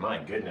pretty. My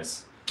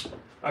goodness.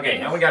 Okay,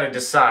 now we got to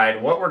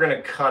decide what we're going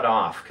to cut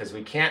off, because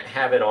we can't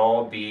have it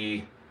all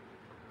be,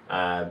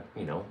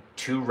 you know,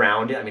 too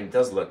rounded. I mean, it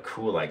does look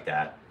cool like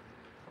that.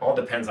 All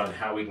depends on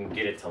how we can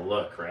get it to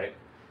look, right?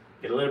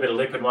 Get a little bit of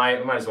liquid white.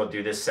 We might as well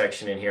do this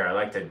section in here. I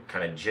like to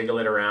kind of jiggle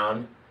it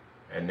around,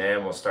 and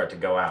then we'll start to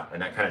go out.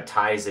 And that kind of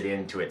ties it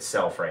into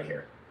itself right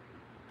here.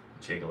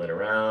 Jiggle it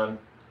around.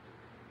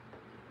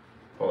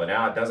 Pull it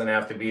out. Doesn't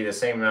have to be the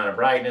same amount of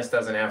brightness.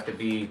 Doesn't have to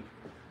be,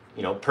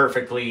 you know,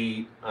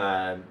 perfectly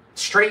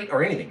straight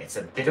or anything. It's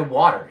a bit of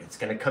water. It's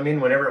going to come in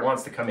whenever it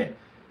wants to come in.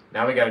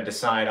 Now we got to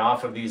decide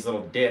off of these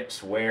little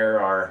dips where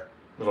our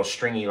little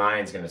stringy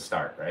line's going to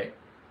start, right?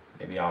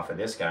 Maybe off of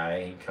this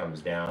guy, he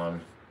comes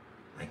down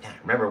like that.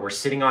 Remember, we're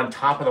sitting on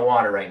top of the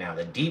water right now.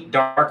 The deep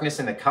darkness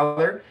and the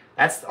color,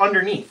 that's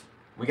underneath.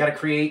 We got to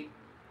create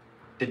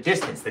the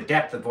distance, the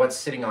depth of what's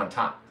sitting on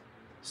top.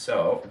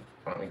 So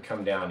why don't we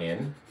come down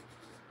in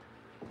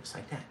just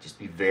like that. Just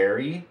be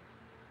very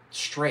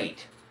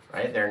straight,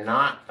 right? They're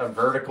not a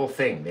vertical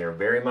thing. They're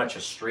very much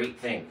a straight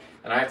thing.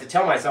 And I have to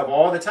tell myself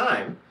all the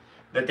time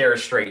that they're a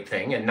straight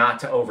thing and not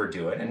to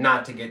overdo it and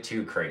not to get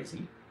too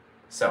crazy.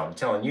 So I'm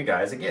telling you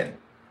guys again.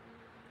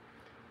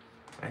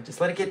 Right? Just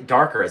let it get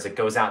darker as it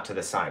goes out to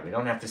the side. We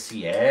don't have to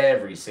see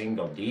every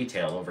single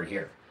detail over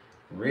here.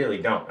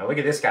 Really don't. Now look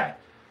at this guy.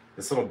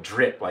 This little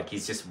drip, like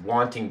he's just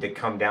wanting to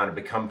come down and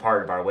become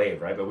part of our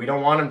wave, right? But we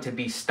don't want him to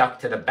be stuck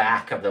to the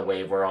back of the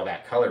wave where all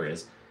that color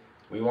is.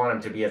 We want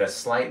him to be at a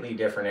slightly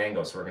different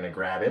angle. So we're going to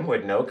grab him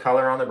with no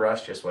color on the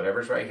brush, just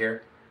whatever's right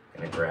here.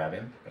 Going to grab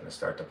him. Going to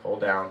start to pull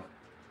down.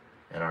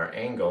 And our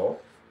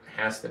angle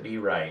has to be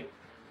right.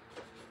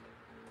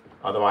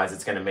 Otherwise,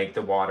 it's going to make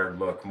the water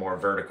look more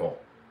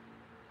vertical.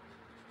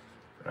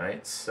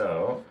 Right?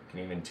 So, you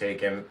can even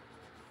take him,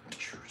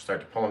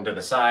 start to pull him to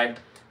the side.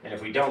 And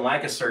if we don't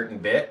like a certain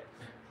bit,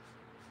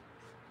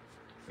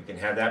 we can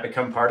have that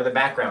become part of the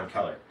background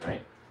color,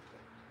 right?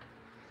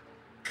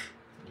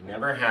 You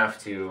never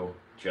have to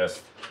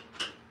just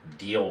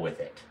deal with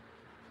it.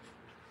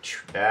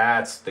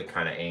 That's the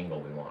kind of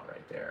angle we want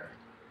right there.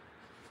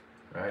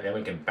 Right, then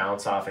we can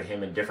bounce off of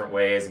him in different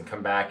ways and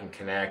come back and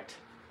connect.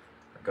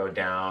 Or go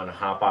down,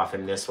 hop off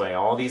him this way.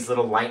 All these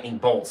little lightning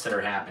bolts that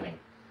are happening.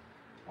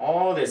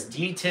 All this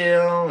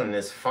detail and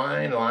this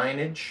fine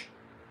lineage.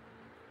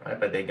 Right,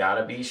 but they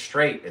gotta be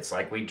straight. It's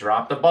like we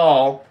dropped the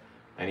ball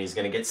and he's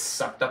gonna get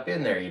sucked up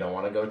in there. You don't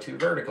wanna go too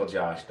vertical,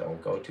 Josh.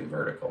 Don't go too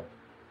vertical.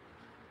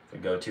 If we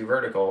go too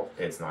vertical,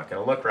 it's not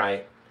gonna look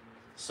right.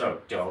 So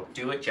don't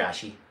do it,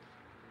 Joshy.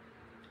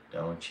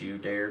 Don't you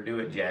dare do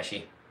it,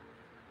 Jashi.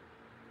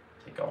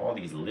 Take all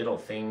these little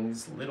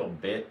things, little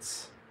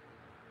bits,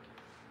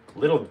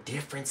 little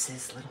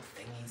differences, little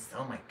thingies.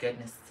 Oh my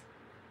goodness.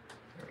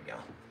 There we go.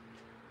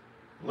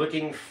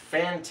 Looking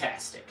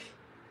fantastic.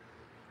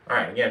 All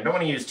right, again, don't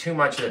want to use too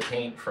much of the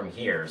paint from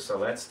here, so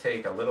let's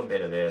take a little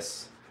bit of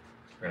this.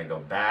 We're going to go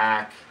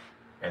back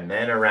and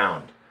then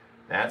around.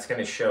 That's going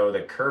to show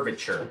the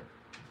curvature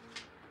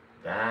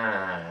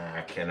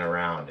back and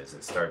around as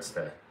it starts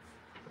to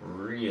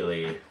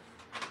really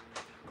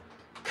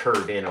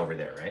curve in over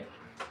there, right?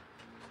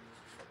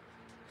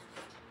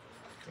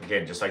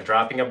 Again, just like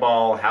dropping a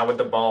ball, how would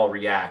the ball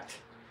react?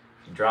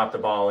 You drop the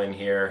ball in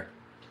here,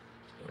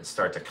 it would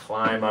start to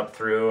climb up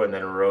through and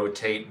then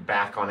rotate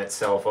back on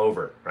itself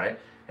over, right?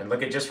 And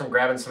look at just from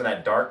grabbing some of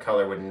that dark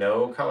color with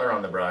no color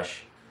on the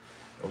brush,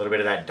 a little bit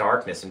of that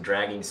darkness and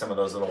dragging some of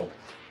those little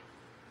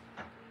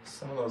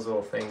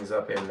things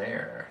up in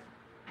there.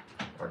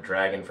 Or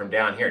dragging from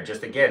down here,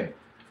 just again,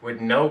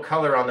 with no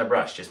color on the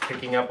brush, just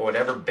picking up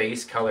whatever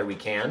base color we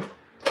can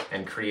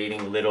and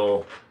creating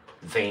little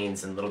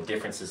veins and little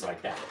differences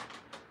like that.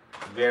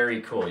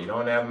 Very cool. You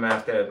don't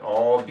have to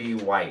all be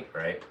white,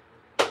 right?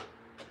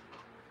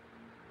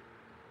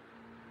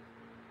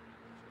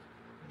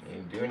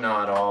 You do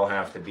not all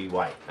have to be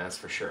white, that's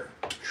for sure.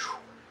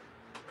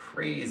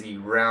 Crazy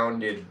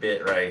rounded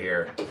bit right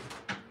here.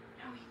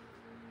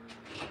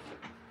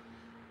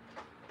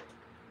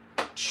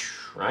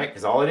 Right?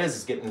 Because all it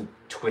is getting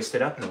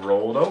twisted up and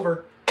rolled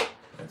over.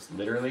 That's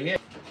literally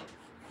it.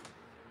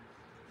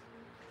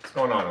 What's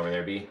going on over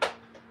there, B?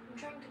 I'm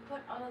trying to put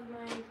all of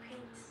my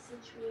paint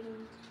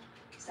situating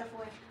stuff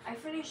away. I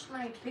finished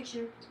my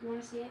picture. You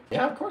want to see it?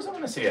 Yeah, of course I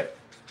want to see it.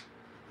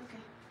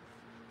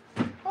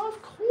 Okay.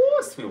 Of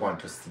course we want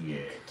to see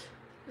it.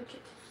 Look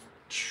it.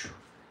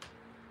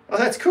 Oh,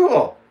 that's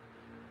cool.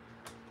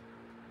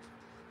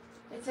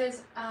 It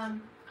says,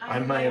 I'm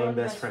my own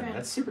best friend.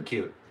 That's super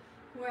cute.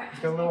 Where it It's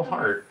has got a little all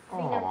heart. my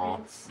Aww.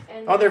 fingerprints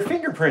and Oh, they're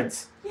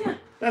fingerprints. yeah.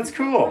 That's My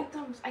cool.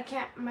 thumbs. I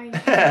can't. My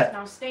thumbs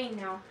now stained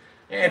now.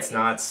 It's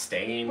not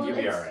stained. Well, You'll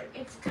be it's, all right.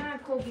 It's kind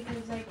of cool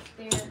because like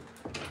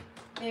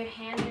their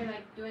hands are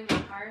like doing a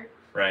heart,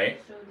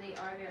 Right? so they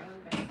are their own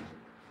best friend.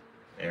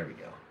 There we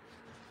go.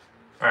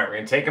 All right, we're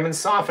going to take them and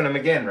soften them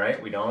again, right?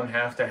 We don't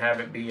have to have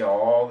it be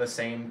all the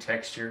same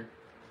texture.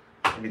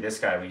 Maybe this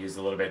guy we used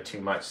a little bit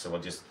too much, so we'll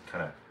just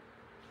kind of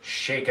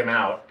shake him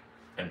out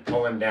and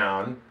pull him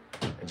down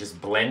and just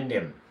blend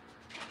him.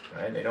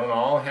 Right? They don't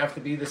all have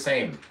to be the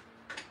same.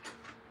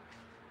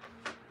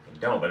 They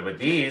don't, but with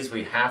these,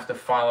 we have to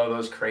follow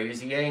those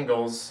crazy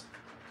angles.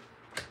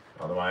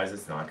 Otherwise,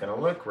 it's not going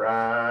to look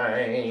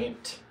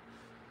right.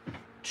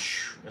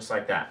 Just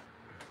like that.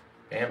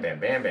 Bam, bam,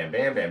 bam, bam,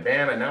 bam, bam,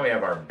 bam. And now we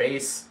have our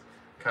base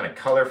kind of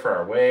color for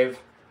our wave.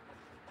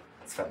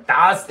 It's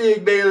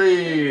fantastic,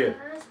 Bailey.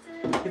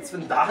 It's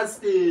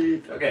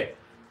fantastic. Okay,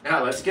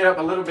 now let's get up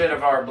a little bit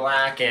of our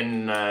black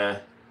and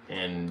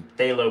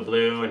phthalo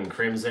blue and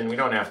crimson. We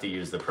don't have to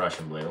use the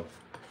Prussian blue.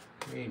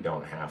 We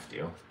don't have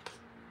to. All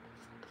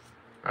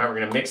right, we're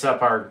gonna mix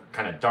up our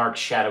kind of dark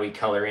shadowy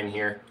color in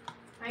here.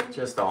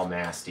 Just all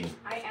nasty.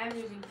 I am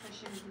using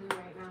Prussian blue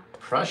right now.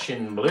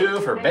 Prussian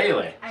blue for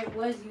Bailey. I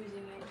was using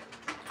it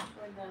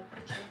for the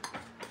picture.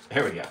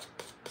 There we go.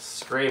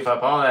 Scrape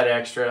up all that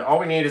extra. All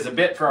we need is a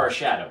bit for our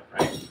shadow,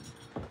 right?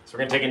 So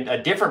we're gonna take a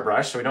different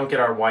brush so we don't get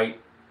our white,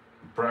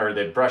 or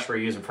the brush we're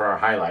using for our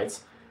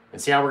highlights.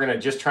 And see how we're gonna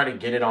just try to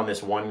get it on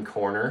this one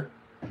corner.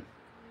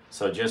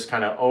 So just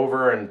kind of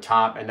over and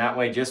top, and that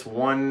way just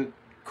one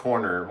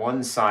corner,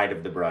 one side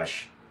of the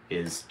brush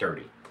is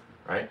dirty,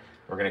 right?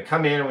 We're gonna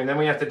come in and then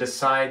we have to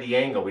decide the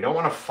angle. We don't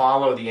wanna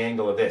follow the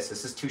angle of this.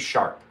 This is too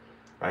sharp,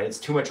 right? It's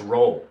too much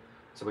roll.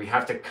 So we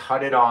have to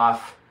cut it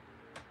off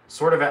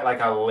sort of at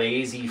like a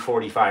lazy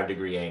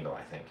 45-degree angle,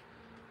 I think.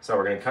 So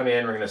we're gonna come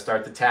in, we're gonna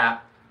start the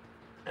tap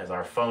as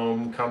our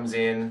foam comes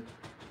in.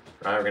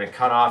 Right, we're gonna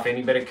cut off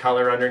any bit of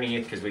color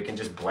underneath because we can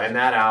just blend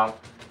that out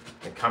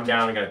and come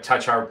down. We're gonna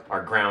touch our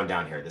ground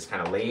down here, this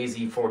kind of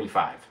lazy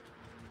 45.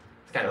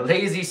 It's kind of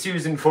lazy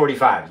Susan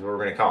 45 is what we're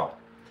gonna call it.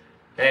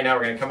 Okay, now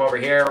we're gonna come over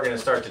here. We're gonna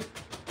start to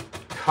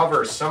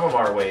cover some of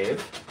our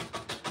wave.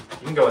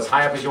 You can go as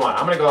high up as you want.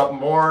 I'm gonna go up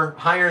more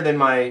higher than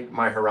my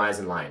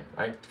horizon line,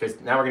 right? Because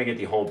now we're gonna get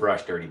the whole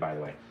brush dirty, by the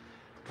way.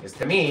 Because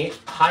to me,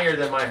 higher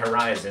than my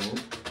horizon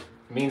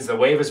means the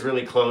wave is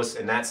really close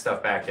and that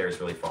stuff back there is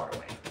really far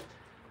away.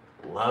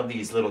 Love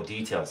these little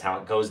details, how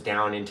it goes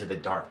down into the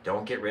dark.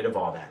 Don't get rid of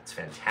all that. It's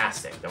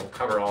fantastic. Don't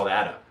cover all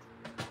that up.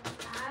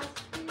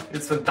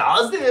 It's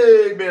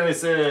fantastic, Bailey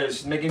says.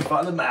 She's making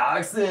fun of my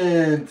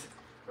accent.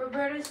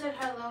 Roberta said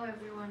hello,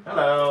 everyone.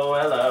 Hello,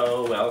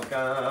 hello,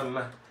 welcome.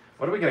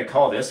 What are we going to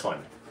call this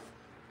one?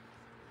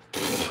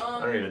 I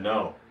don't even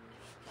know.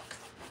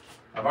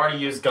 I've already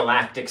used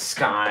Galactic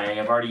Sky.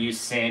 I've already used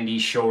Sandy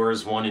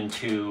Shores 1 and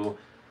 2.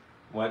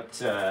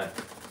 What are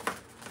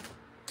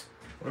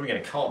we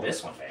going to call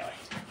this one, Bailey?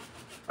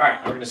 All right,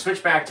 we're going to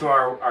switch back to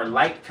our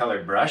light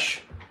colored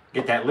brush.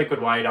 Get that liquid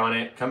white on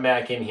it. Come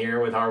back in here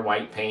with our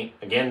white paint.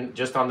 Again,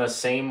 just on the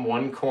same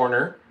one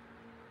corner.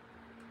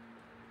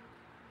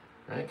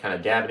 Right, kind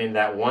of dab it into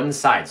that one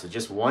side. So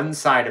just one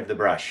side of the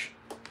brush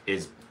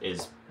is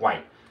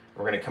white.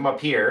 We're going to come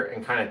up here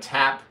and kind of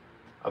tap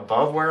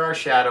above where our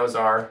shadows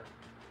are,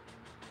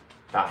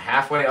 about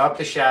halfway up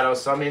the shadow,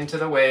 some into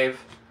the wave,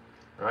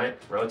 right?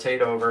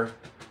 Rotate over,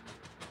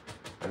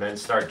 and then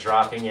start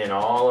dropping in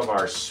all of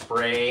our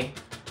spray,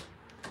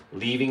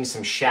 leaving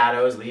some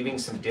shadows, leaving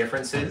some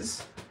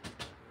differences.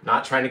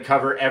 Not trying to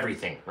cover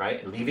everything,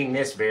 right? Leaving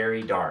this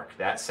very dark.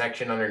 That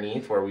section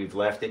underneath where we've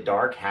left it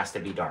dark has to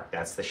be dark.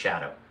 That's the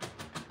shadow.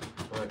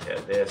 Look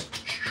at this,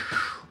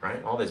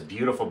 right? All this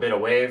beautiful bit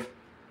of wave.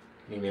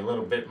 Maybe a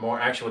little bit more.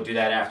 Actually, we'll do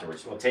that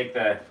afterwards. We'll take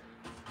our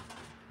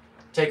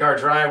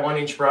dry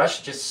 1-inch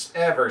brush, just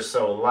ever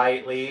so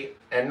lightly,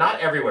 and not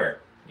everywhere.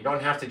 You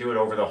don't have to do it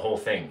over the whole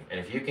thing. And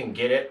if you can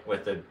get it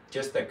with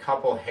just a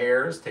couple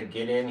hairs to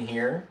get in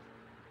here,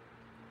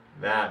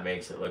 that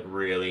makes it look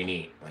really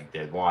neat. Like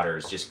the water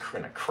is just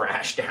gonna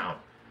crash down.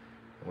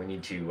 We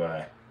need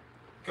to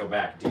go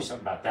back and do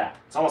something about that.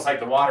 It's almost like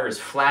the water is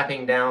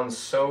flapping down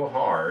so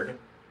hard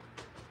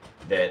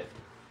that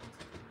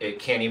it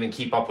can't even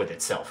keep up with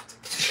itself.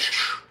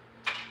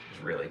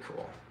 It's really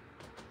cool.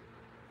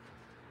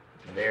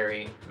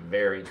 Very,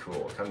 very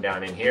cool. Come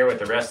down in here with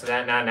the rest of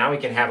that. Now we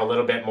can have a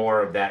little bit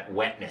more of that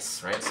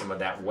wetness, right? Some of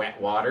that wet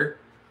water.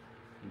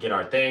 Get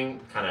our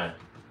thing, kind of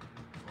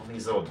all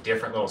these little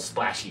different little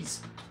splashies.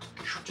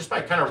 Just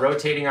by kind of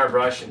rotating our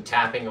brush and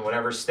tapping, and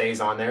whatever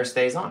stays on there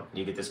stays on.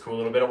 You get this cool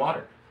little bit of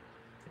water.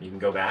 You can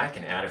go back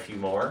and add a few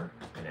more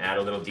and add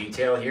a little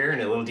detail here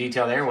and a little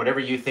detail there. And whatever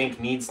you think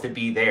needs to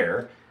be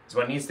there is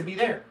what needs to be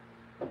there.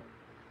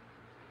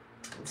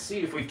 Let's see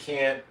if we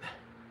can't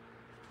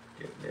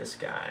get this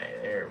guy.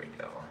 There we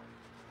go.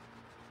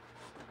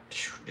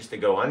 Just to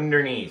go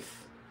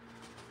underneath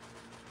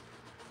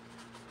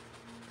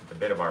with a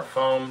bit of our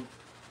foam.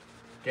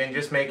 Again,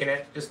 just mixing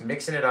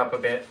it up a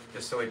bit,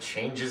 just so it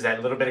changes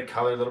that little bit of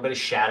color, a little bit of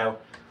shadow.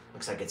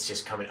 Looks like it's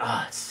just coming.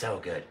 Ah, it's so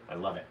good. I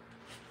love it.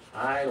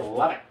 I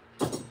love it.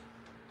 All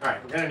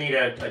right, we're gonna need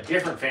a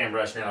different fan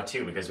brush now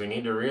too, because we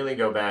need to really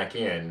go back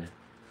in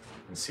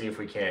and see if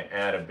we can't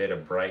add a bit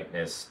of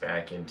brightness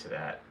back into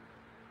that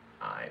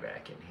eye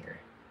back in here.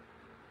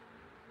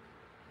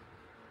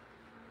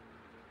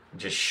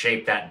 Just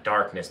shape that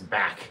darkness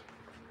back,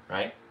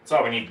 right? That's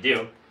all we need to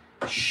do.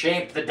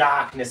 Shape the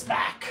darkness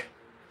back.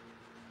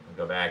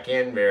 We'll go back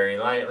in very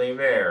lightly,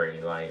 very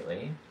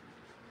lightly.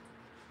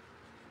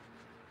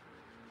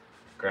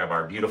 Grab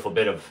our beautiful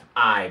bit of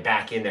eye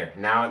back in there.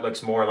 Now it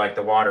looks more like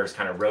the water is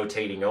kind of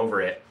rotating over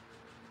it.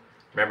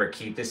 Remember,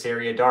 keep this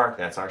area dark.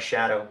 That's our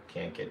shadow.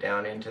 Can't get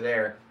down into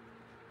there.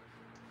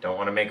 Don't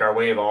want to make our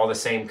wave all the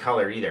same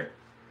color either.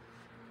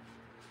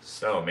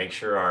 So make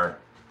sure our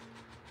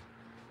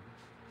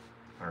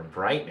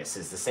brightness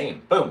is the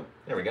same. Boom.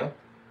 There we go.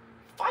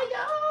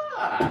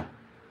 Fire!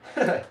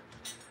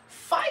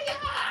 Fire!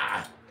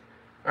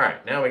 All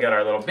right, now we got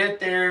our little bit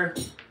there.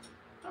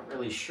 Not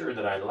really sure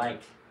that I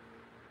like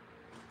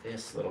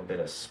this little bit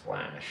of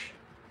splash.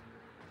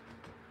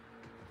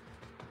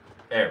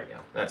 There we go.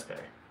 That's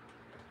better.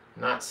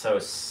 Not so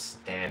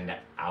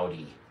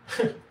stand-outy.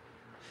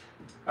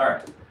 All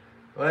right,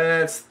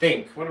 let's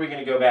think. What are we going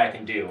to go back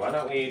and do? Why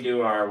don't we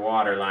do our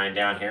water line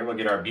down here? We'll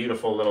get our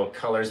beautiful little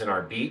colors in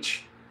our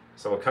beach.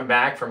 So we'll come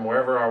back from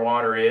wherever our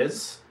water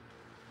is.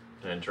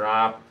 Going to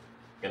drop.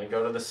 Going to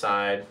go to the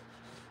side.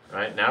 All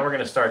right, now we're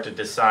going to start to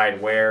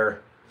decide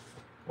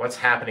what's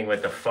happening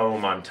with the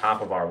foam on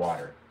top of our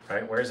water.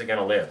 Right, where's it going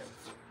to live?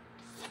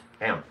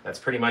 Bam, that's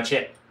pretty much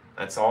it.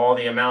 That's all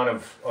the amount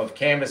of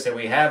canvas that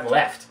we have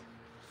left.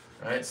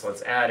 All right, so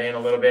let's add in a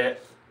little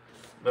bit,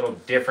 little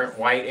different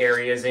white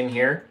areas in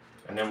here,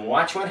 and then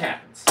watch what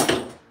happens.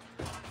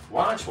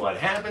 Watch what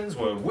happens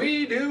when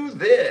we do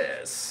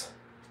this.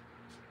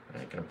 All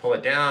right, gonna pull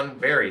it down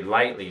very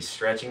lightly,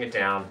 stretching it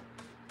down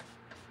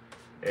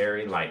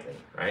very lightly,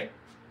 right?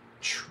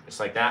 Just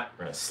like that.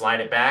 We're gonna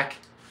slide it back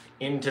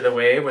into the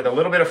wave with a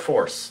little bit of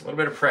force, a little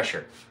bit of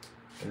pressure.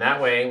 And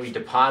that way we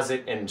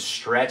deposit and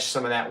stretch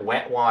some of that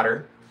wet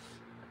water,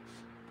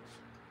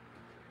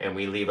 and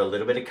we leave a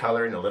little bit of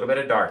color and a little bit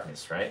of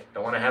darkness, right?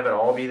 Don't want to have it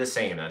all be the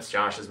same. That's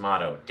Josh's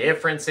motto.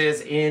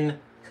 Differences in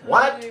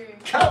what?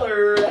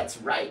 Color. That's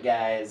right,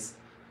 guys.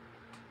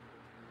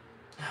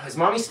 Is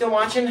Mommy still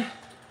watching?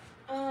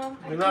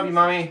 We love you,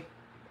 Mommy.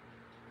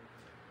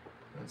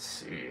 Let's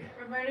see.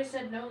 Roberta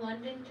said no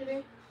London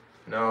today.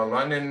 No,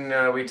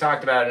 London, we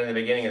talked about it in the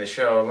beginning of the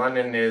show.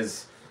 London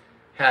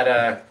had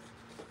a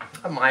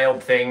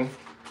mild thing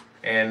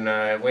and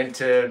went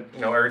to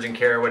urgent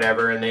care or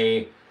whatever, and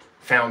they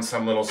found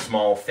some little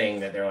small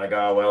thing that they're like,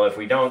 oh, well, if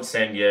we don't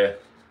send you,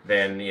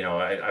 then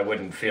I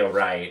wouldn't feel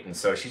right. And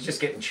so she's just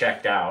getting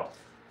checked out,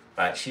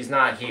 but she's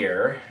not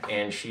here,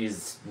 and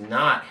she's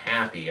not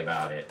happy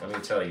about it. Let me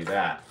tell you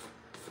that.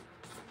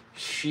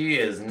 She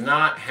is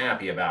not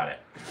happy about it.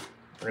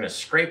 We're going to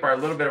scrape our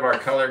little bit of our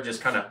color just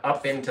kind of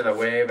up into the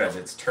wave as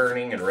it's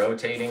turning and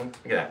rotating.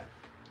 Look at that.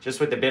 Just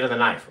with the bit of the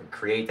knife, we'll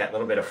create that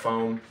little bit of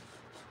foam.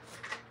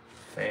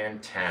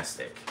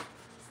 Fantastic.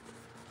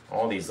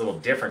 all these little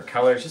different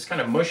colors, just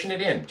kind of mushing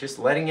it in, just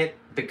letting it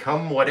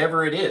become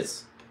whatever it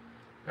is.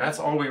 That's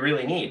all we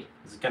really need.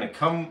 It's gonna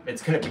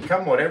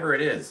become whatever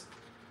it is.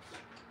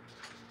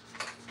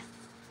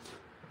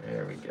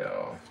 There we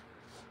go.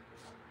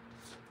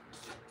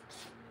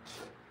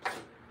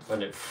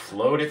 Let it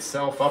float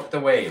itself up the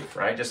wave,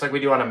 right? Just like we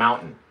do on a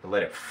mountain.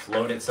 Let it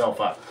float itself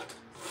up.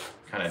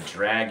 Kind of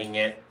dragging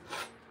it.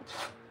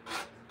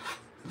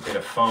 A bit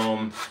of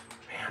foam.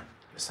 Man,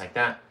 just like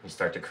that. You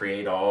start to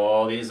create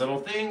all these little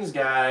things,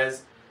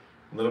 guys.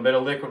 A little bit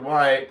of liquid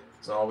white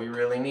is all we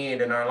really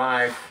need in our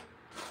life.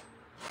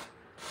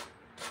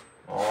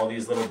 All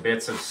these little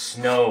bits of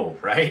snow,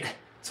 right?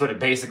 That's what it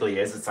basically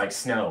is. It's like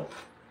snow.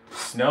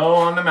 Snow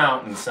on the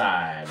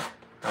mountainside.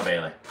 Oh,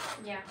 Bailey.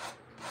 Yeah.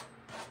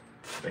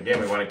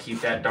 Again, we want to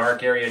keep that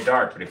dark area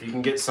dark, but if you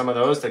can get some of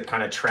those to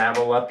kind of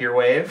travel up your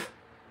wave,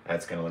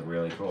 that's going to look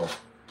really cool.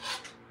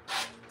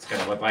 It's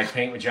going to look like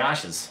Paint with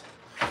Josh's.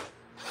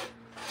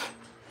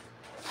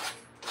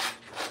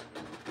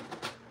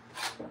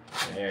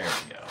 There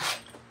we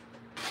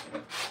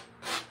go.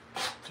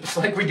 Just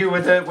like we do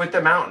with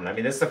the mountain. I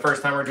mean, this is the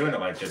first time we're doing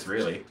it like this,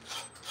 really.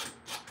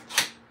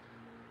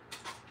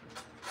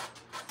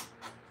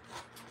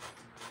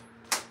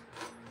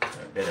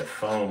 A bit of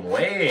foam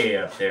way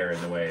up there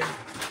in the wave.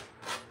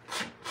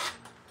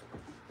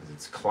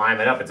 It's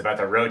climbing up. It's about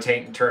to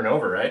rotate and turn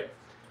over, right?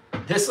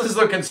 This is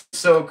looking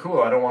so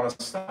cool. I don't want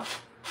to stop.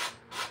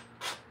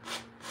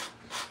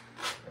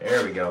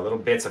 There we go. Little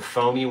bits of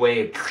foamy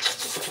wave.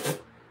 Just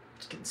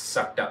getting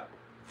sucked up.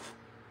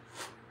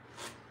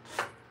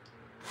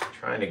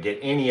 Trying to get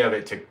any of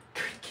it to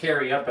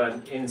carry up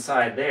on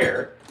inside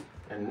there.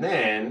 And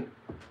then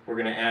we're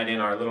going to add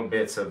in our little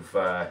bits of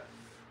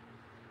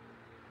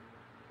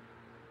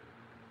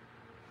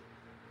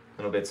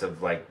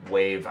like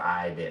wave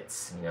eye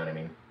bits. You know what I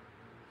mean?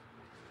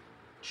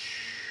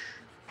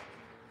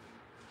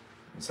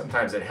 And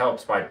sometimes it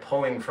helps by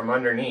pulling from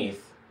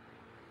underneath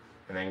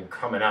and then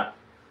coming up.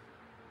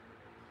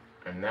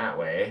 And that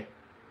way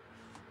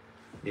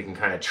you can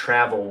kind of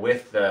travel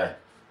with the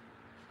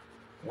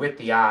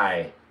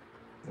eye,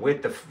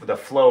 with the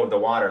flow of the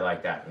water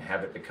like that, and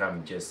have it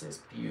become just this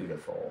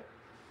beautiful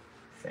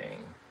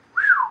thing.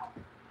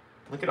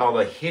 Look at all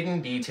the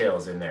hidden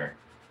details in there.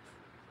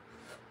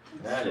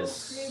 That is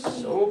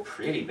so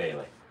pretty,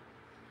 Bailey.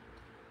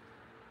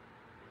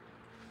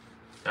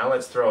 Now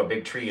let's throw a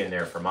big tree in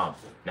there for Mom.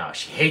 No,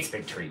 she hates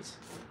big trees.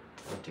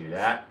 Don't do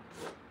that.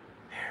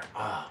 There.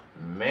 Oh,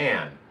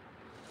 man.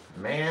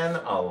 Man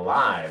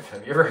alive.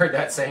 Have you ever heard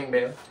that saying,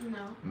 Bailey? No.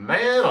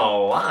 Man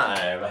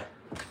alive.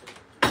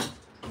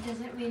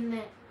 Does it mean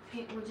that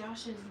Paint with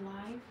Josh is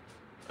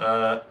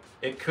live?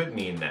 It could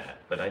mean that,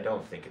 but I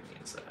don't think it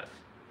means that.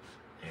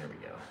 There we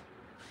go.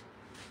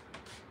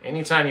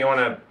 Anytime you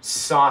want to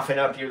soften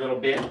up your little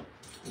bit,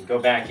 you go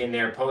back in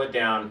there, pull it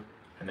down,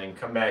 and then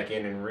come back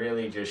in and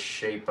really just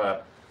shape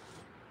up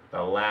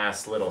the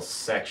last little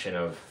section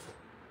of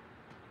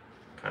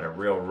kind of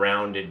real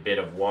rounded bit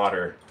of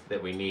water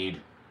that we need.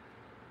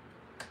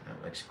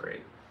 That looks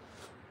great.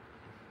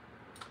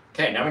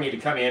 Okay, now we need to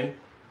come in,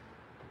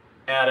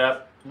 add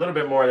up a little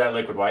bit more of that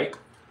liquid white.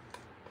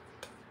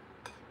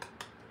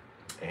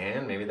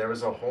 And maybe there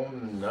was a whole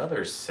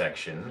nother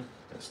section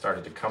that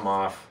started to come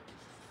off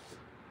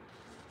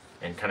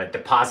and kind of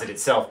deposit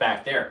itself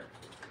back there.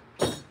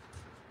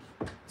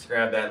 Let's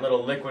grab that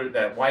little liquid,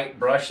 that white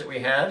brush that we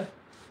had,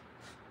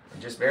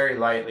 and just very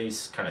lightly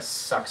kind of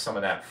suck some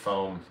of that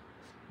foam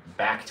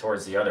back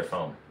towards the other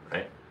foam,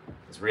 right?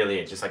 It's really,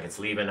 it's just like it's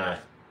leaving a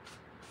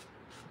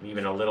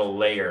little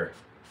layer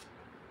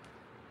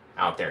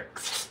out there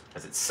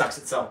as it sucks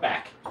itself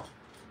back.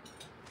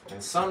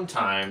 And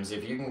sometimes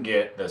if you can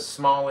get the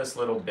smallest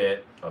little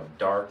bit of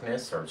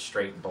darkness or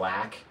straight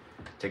black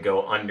to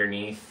go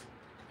underneath,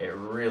 it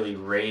really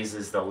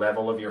raises the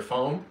level of your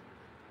foam.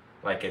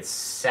 Like it's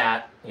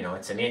sat, you know,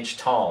 it's an inch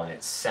tall and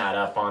it's sat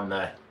up on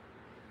the,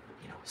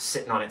 you know,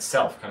 sitting on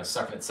itself, kind of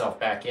sucking itself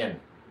back in.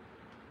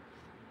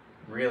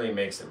 Really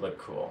makes it look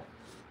cool.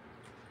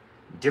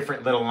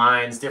 Different little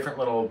lines, different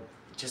little,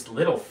 just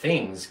little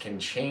things can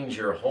change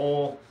your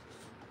whole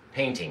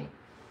painting,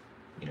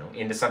 you know,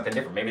 into something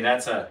different. Maybe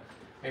that's a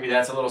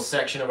little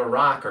section of a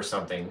rock or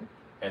something,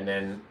 and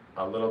then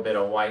a little bit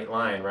of white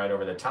line right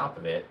over the top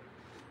of it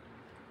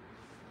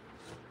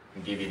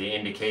and give you the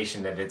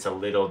indication that it's a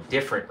little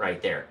different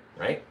right there,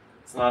 right?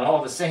 It's not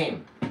all the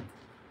same.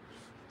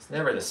 It's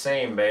never the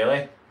same,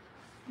 Bailey.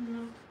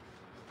 No.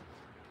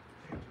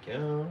 There we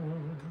go.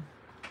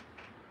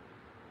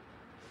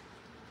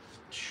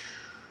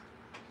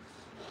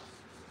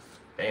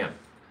 Bam.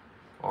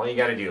 All you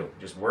gotta do,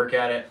 just work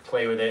at it,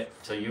 play with it,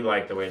 till you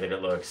like the way that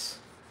it looks.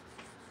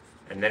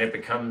 And then it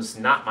becomes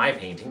not my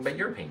painting, but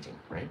your painting,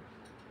 right?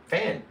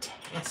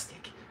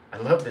 Fantastic. I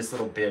love this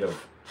little bit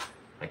of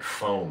like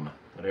foam,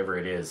 whatever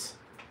it is.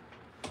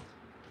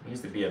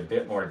 Needs to be a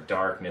bit more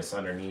darkness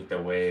underneath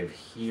the wave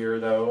here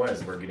though,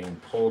 as we're getting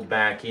pulled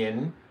back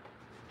in.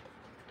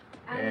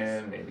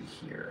 And maybe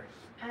here.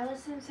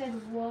 Allison said,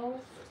 whoa,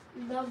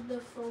 love the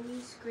foamy,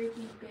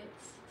 scrapey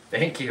bits.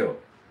 Thank you.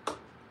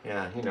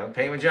 Yeah, you know,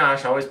 paint with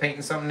Josh, always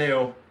painting something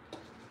new.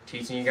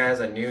 Teaching you guys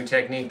a new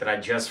technique that I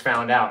just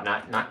found out,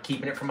 not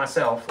keeping it for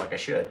myself like I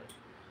should.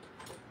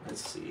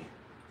 Let's see.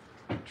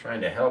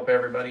 Trying to help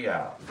everybody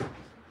out.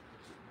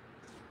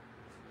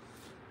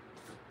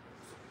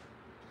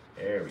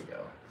 There we go.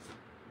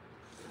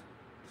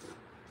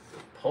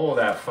 Pull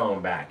that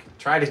foam back.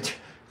 Try to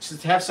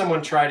just have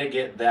someone try to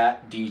get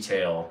that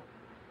detail.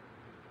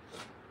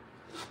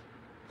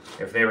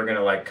 If they were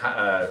gonna like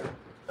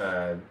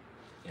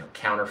you know,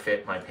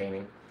 counterfeit my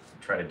painting,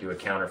 try to do a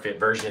counterfeit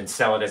version and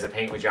sell it as a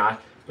paint with Josh.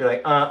 Be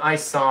like, I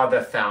saw the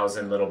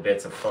 1,000 little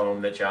bits of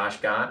foam that Josh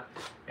got,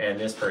 and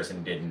this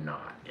person did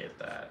not get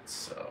that.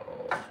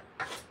 So,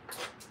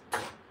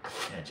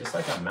 yeah, just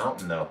like a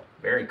mountain though.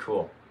 Very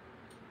cool.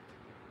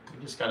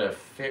 You just gotta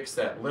fix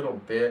that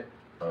little bit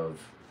of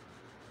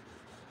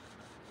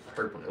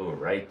purple. Oh,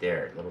 right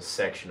there, little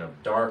section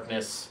of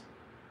darkness.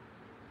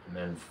 And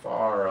then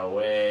far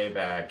away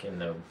back in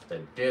the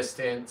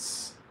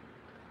distance.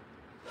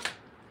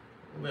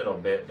 A little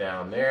bit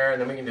down there, and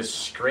then we can just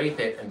scrape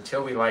it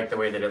until we like the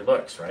way that it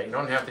looks, right? You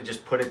don't have to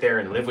just put it there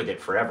and live with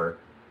it forever.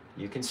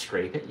 You can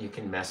scrape it, you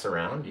can mess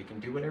around, you can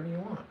do whatever you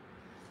want.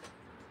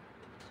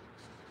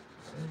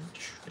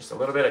 Just a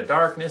little bit of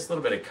darkness, a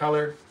little bit of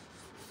color,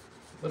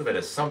 a little bit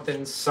of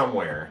something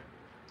somewhere,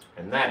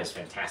 and that is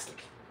fantastic.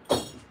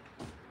 And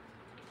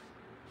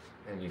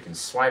you can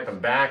swipe them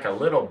back a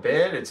little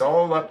bit. It's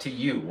all up to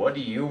you. What do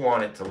you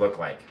want it to look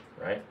like,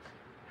 right?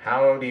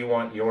 How do you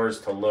want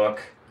yours to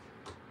look?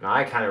 Now,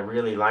 I kind of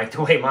really like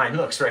the way mine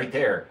looks right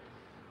there.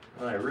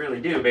 Well, I really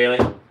do, Bailey.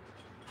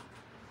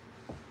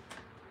 I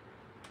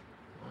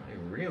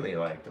really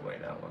like the way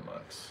that one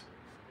looks.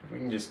 If we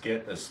can just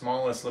get the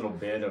smallest little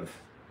bit of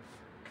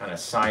kind of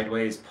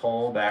sideways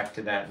pull back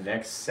to that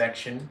next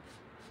section.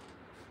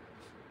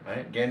 Right?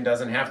 Again,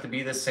 doesn't have to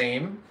be the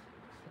same.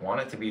 Want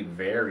it to be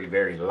very,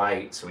 very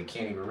light so we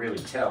can't even really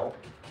tell.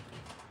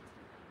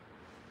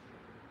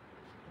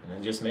 And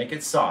then just make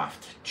it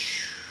soft.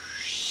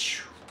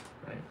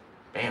 Right?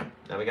 Bam.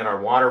 Now we got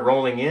our water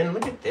rolling in.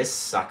 Look at this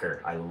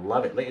sucker. I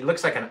love it. It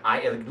looks like an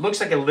eye. It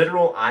looks like a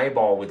literal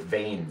eyeball with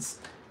veins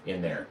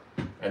in there.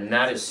 And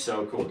that is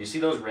so cool. Do you see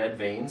those red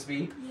veins,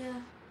 Bea? Yeah.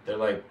 They're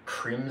like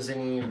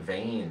crimson-y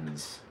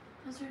veins.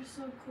 Those are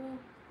so cool.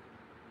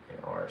 They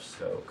are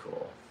so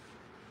cool.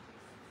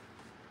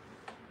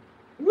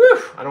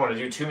 Woo! I don't want to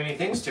do too many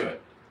things to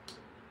it.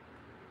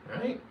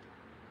 Right?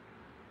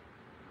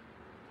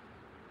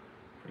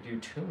 If we do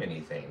too many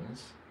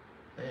things,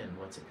 then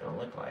what's it going to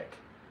look like?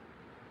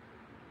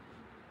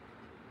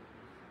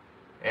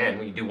 And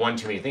when you do one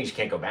too many things, you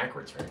can't go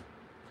backwards, right?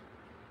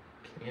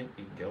 Can't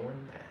be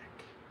going back.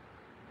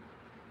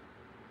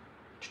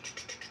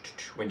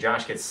 When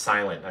Josh gets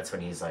silent, that's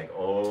when he's like,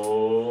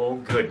 oh,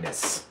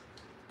 goodness.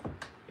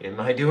 Am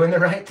I doing the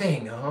right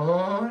thing?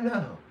 Oh,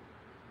 no.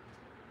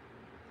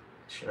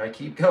 Should I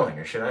keep going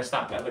or should I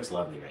stop? That looks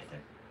lovely right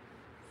there.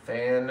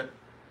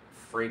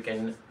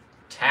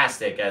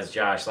 Fan-freaking-tastic, as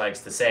Josh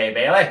likes to say,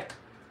 Bailey.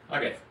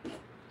 Okay.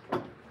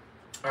 All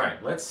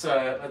right,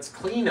 let's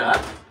clean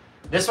up.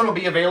 This one will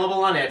be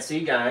available on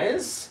Etsy,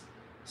 guys.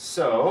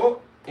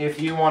 So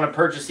if you want to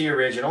purchase the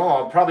original,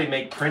 I'll probably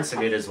make prints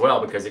of it as well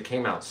because it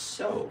came out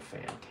so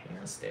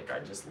fantastic. I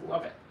just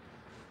love it.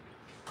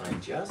 I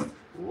just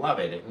love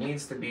it. It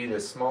needs to be the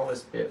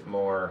smallest bit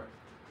more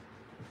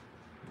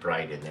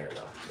bright in there,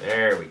 though.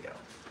 There we go.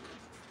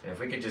 And if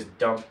we could just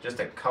dump just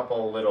a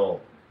couple little,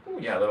 oh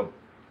yeah, little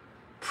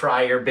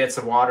prior bits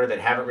of water that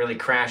haven't really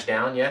crashed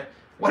down yet.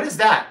 What is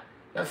that?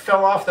 That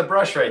fell off the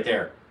brush right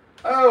there.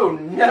 Oh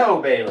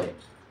no, Bailey.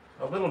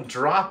 A little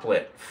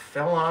droplet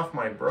fell off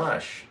my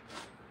brush.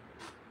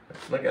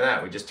 Look at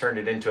that. We just turned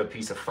it into a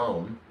piece of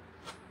foam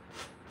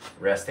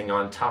resting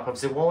on top of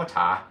the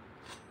water.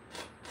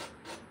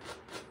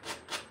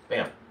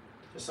 Bam.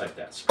 Just like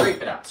that.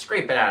 Scrape it out.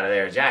 Scrape it out of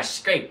there, Josh.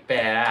 Scrape it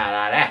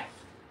out of there.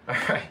 All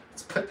right.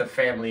 Let's put the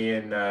family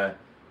in.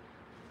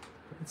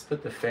 Let's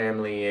put the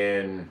family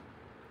in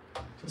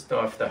just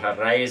off the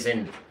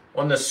horizon.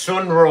 On the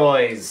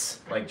sunrise,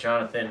 like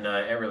Jonathan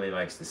Everly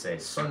likes to say.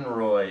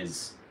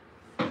 Sunrise.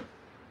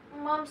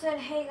 Mom said,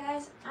 hey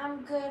guys,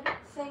 I'm good.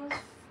 Thanks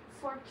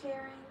for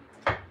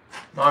caring.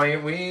 Mommy,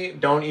 we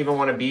don't even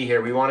want to be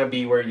here. We want to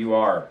be where you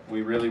are.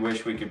 We really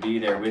wish we could be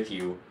there with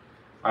you.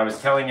 I was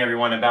telling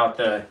everyone about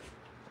the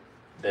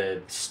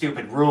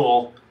stupid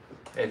rule.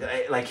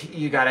 Like,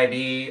 you gotta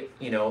be,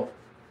 you know,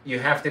 you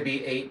have to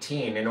be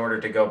 18 in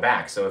order to go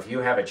back. So if you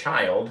have a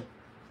child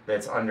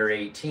that's under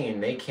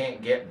 18, they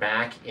can't get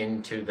back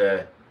into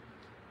to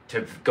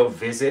go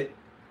visit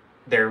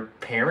their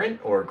parent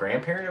or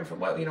grandparent or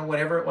what, you know,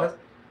 whatever it was.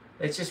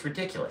 It's just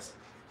ridiculous.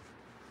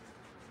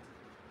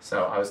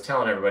 So I was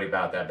telling everybody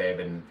about that, babe,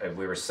 and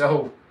we were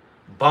so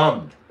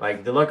bummed.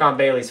 Like, the look on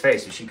Bailey's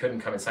face, she couldn't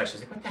come inside. She's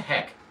like, what the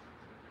heck?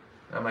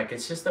 And I'm like,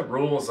 it's just the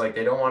rules. Like,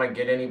 they don't want to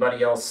get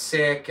anybody else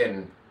sick.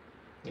 And,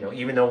 you know,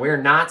 even though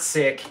we're not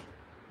sick,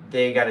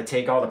 they got to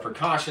take all the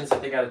precautions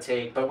that they got to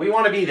take. But we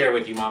want to be there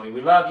with you, Mommy.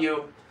 We love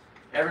you.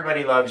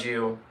 Everybody loves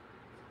you.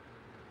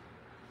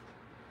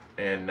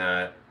 And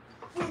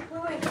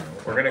Wait.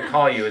 We're gonna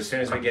call you as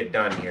soon as we get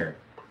done here.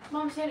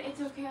 Mom said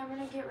it's okay. I'm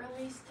gonna get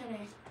released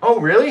today. Oh,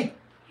 really?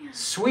 Yeah.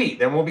 Sweet.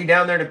 Then we'll be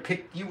down there to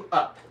pick you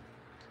up.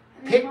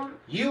 Pick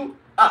you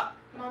up.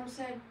 Mom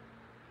said,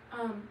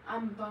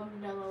 I'm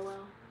bummed, LOL.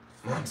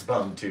 Mom's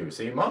bummed too.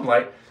 See,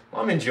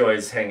 Mom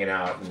enjoys hanging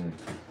out and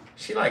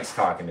she likes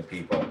talking to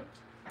people.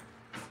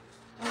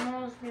 Mom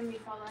almost made me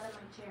fall out of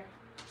my chair.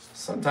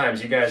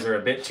 Sometimes you guys are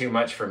a bit too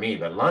much for me,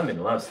 but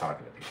London loves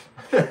talking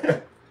to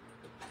people.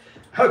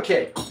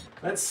 Okay,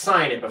 let's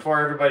sign it before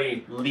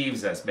everybody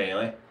leaves us,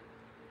 Bailey.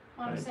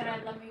 Mom said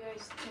I love you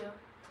guys too.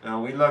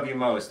 Oh, we love you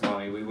most,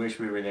 Mommy. We wish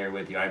we were there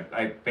with you.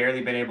 I've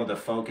barely been able to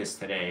focus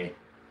today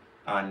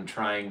on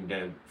trying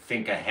to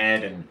think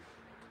ahead and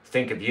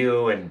think of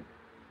you and,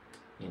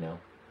 you know.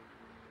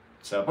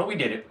 So, but we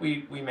did it.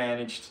 We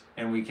managed,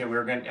 and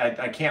we're gonna.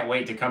 I can't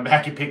wait to come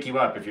back and pick you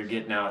up if you're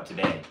getting out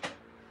today.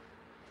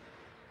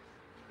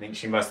 I think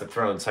she must have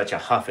thrown such a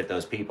huff at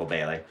those people,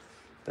 Bailey,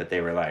 that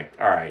they were like,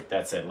 "All right,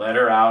 that's it. Let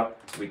her out.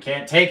 We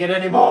can't take it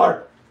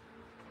anymore."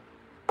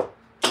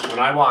 When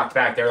I walked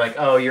back, they were like,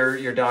 "Oh,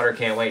 your daughter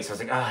can't wait." So I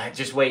was like,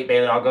 just wait,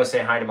 Bailey. I'll go say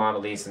hi to Mom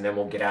Elise, and then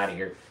we'll get out of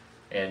here."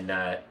 And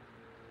I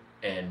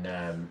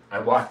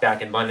walked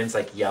back, and London's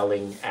like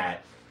yelling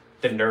at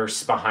the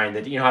nurse behind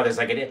the. You know how there's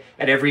like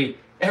at every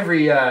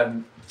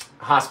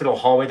hospital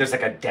hallway, there's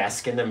like a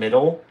desk in the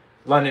middle.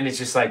 London is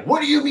just like,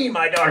 "What do you mean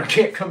my daughter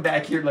can't come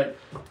back here?" Like,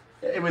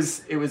 it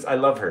was. I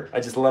love her. I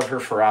just love her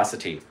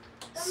ferocity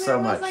so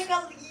much. There was like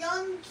a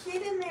young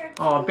kid in there.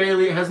 Oh,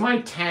 Bailey, has my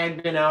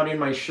tag been out in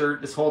my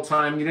shirt this whole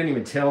time? You didn't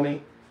even tell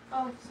me.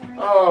 Oh, sorry.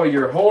 Oh,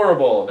 you're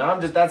horrible. Now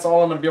that's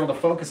all I'm gonna be able to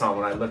focus on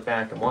when I look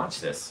back and watch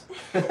this.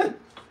 This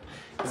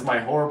is my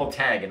horrible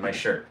tag in my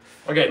shirt.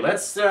 Okay,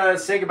 let's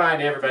say goodbye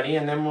to everybody,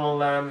 and then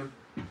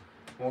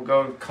we'll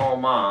go call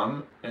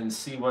Mom and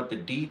see what the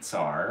deets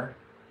are.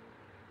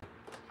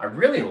 I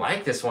really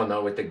like this one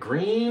though, with the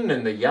green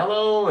and the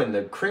yellow and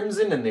the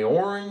crimson and the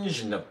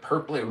orange and the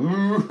purple.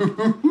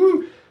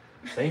 Ooh.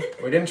 See,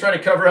 we didn't try to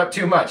cover up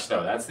too much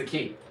though. That's the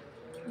key.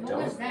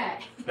 What was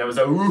that? That was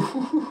a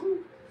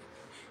ooh.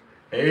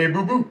 Hey,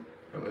 boo boo.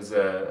 It was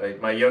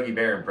my Yogi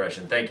Bear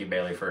impression. Thank you,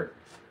 Bailey, for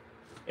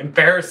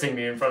embarrassing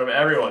me in front of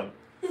everyone.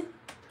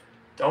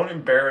 Don't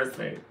embarrass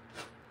me.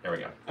 There we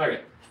go. Okay.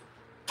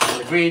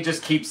 If we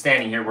just keep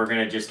standing here, we're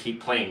gonna just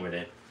keep playing with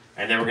it.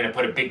 And then we're going to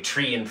put a big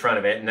tree in front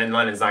of it, and then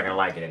London's not going to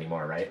like it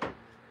anymore, right?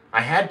 I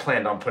had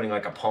planned on putting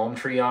like a palm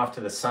tree off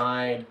to the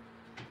side.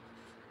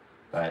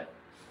 But,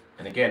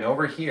 and again,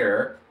 over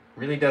here,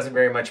 really doesn't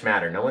very much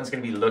matter. No one's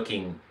going to be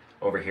looking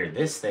over here.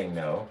 This thing,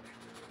 though,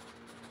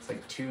 it's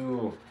like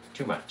too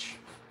much.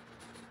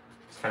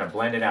 Just kind of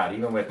blend it out,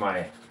 even with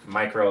my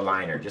micro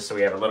liner, just so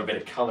we have a little bit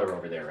of color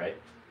over there, right?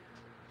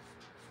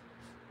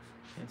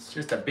 It's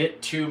just a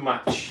bit too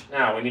much.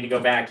 Now, we need to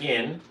go back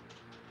in.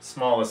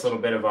 Smallest little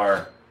bit of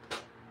our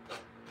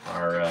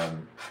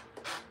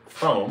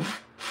foam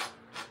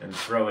and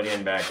throw it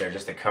in back there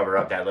just to cover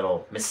up that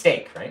little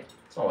mistake, right?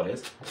 That's all it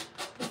is.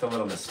 Just a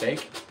little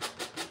mistake.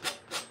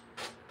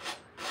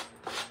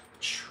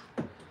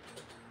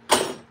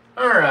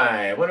 All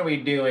right, what are we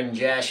doing,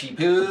 Jashy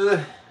Poo?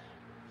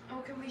 Oh,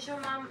 can we show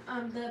Mom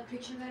the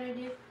picture that I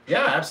did?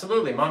 Yeah,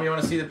 absolutely. Mom, you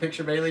want to see the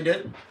picture Bailey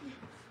did?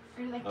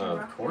 Like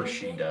of course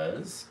she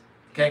does.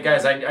 Okay,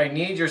 guys, I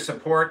need your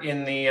support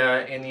in the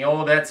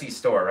old Etsy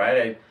store,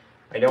 right?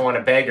 I don't want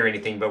to beg or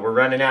anything, but we're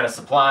running out of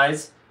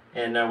supplies,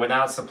 and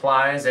without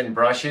supplies and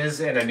brushes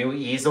and a new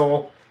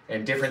easel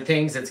and different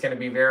things, it's going to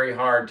be very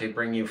hard to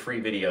bring you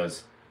free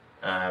videos.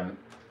 I'm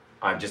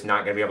just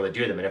not going to be able to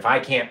do them. And if I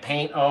can't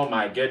paint, oh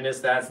my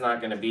goodness, that's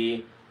not going to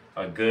be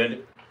a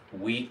good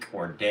week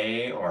or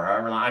day or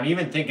however long. I'm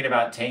even thinking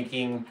about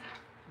taking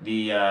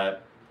the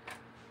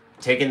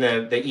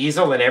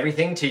easel and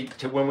everything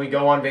to when we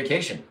go on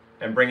vacation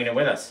and bringing it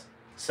with us.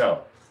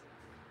 So,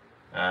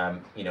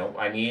 you know,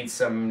 I need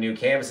some new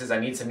canvases. I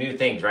need some new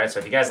things, right? So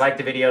if you guys like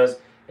the videos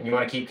and you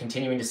want to keep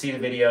continuing to see the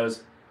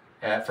videos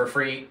for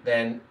free,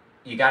 then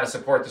you got to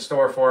support the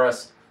store for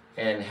us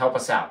and help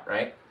us out,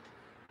 right?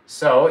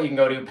 So you can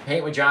go to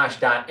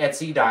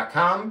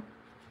paintwithjosh.etsy.com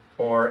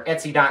or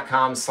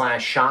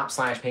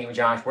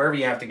etsy.com/shop/paintwithjosh, wherever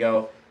you have to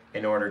go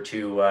in order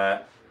to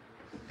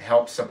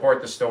help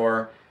support the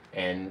store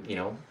and, you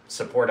know,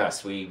 support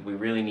us. We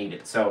really need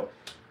it. So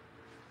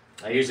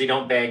I usually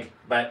don't beg,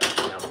 but,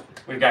 you know,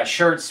 we've got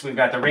shirts, we've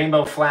got the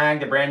rainbow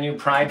flag, the brand new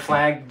pride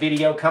flag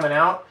video coming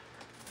out.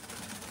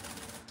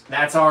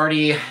 That's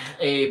already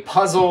a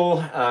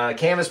puzzle,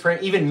 canvas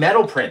print, even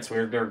metal prints.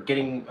 We're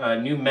getting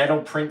new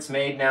metal prints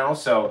made now,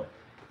 so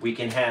we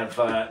can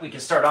have we can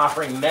start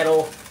offering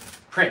metal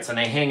prints, and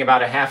they hang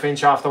about a ½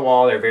 inch off the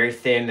wall. They're very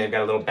thin. They've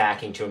got a little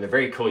backing to them. They're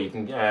very cool. You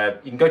can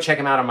go check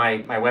them out on my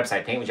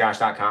website,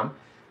 paintwithjosh.com,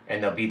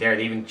 and they'll be there.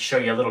 They even show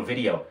you a little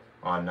video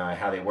on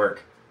how they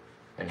work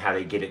and how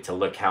they get it to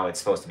look how it's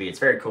supposed to be. It's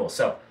very cool.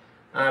 So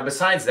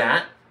besides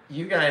that,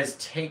 you guys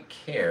take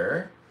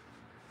care,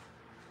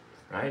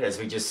 right, as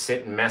we just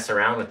sit and mess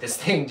around with this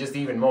thing just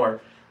even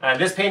more.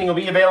 This painting will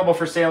be available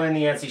for sale in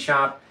the Etsy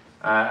shop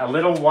a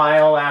little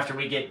while after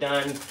we get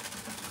done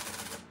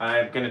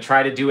I'm going to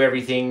try to do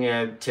everything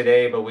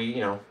today, but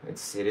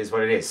it is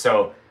what it is.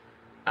 So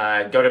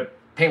go to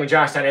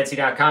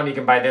paintwithjosh.etsy.com. You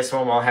can buy this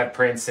one. We'll have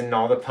prints and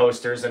all the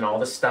posters and all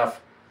the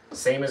stuff,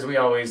 same as we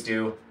always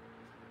do.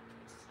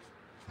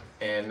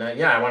 And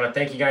yeah, I want to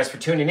thank you guys for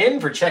tuning in,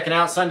 for checking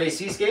out Sunday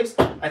Seascapes.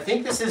 I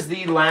think this is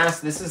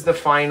the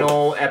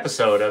final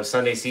episode of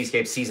Sunday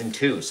Seascapes Season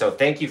 2. So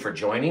thank you for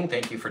joining.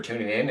 Thank you for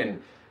tuning in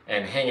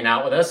and hanging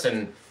out with us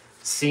and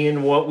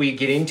seeing what we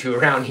get into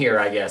around here,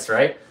 I guess,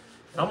 right?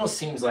 It almost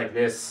seems like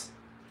this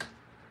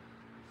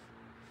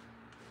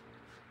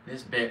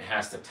bit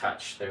has to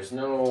touch.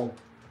 Doesn't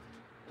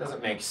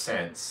make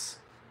sense.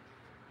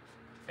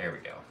 There we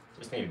go.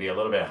 Just need to be a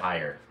little bit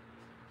higher.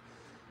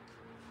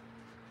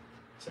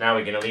 So now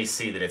we can at least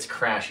see that it's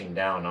crashing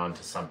down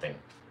onto something.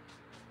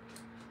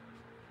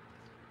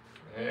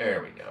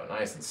 There we go,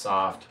 nice and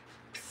soft.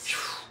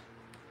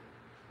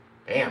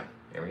 Bam,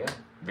 there we go.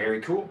 Very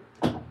cool.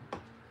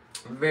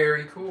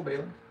 Very cool,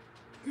 Bailey.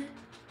 A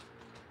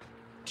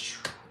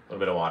little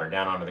bit of water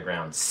down onto the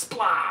ground.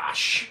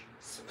 Splash!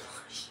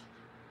 Splash.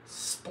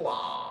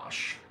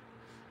 Splash.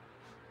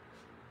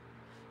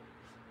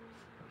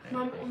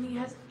 Mom only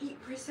has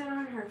 8%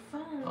 on her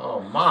phone.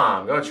 Oh,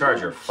 Mom, go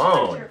charge your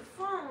phone. Charge your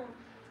phone.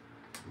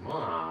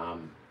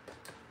 Mom.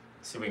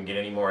 Let's see if we can get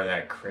any more of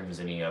that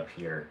crimson-y up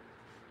here.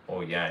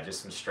 Oh yeah,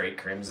 just some straight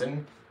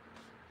crimson.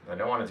 I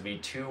don't want it to be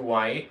too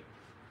white.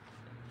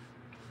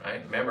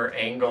 Right? Remember,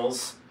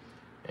 angles.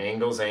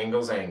 Angles,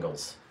 angles,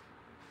 angles.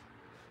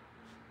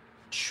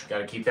 Got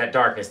to keep that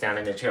darkness down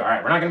in there too. All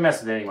right, we're not going to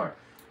mess with it anymore.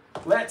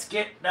 Let's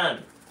get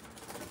done.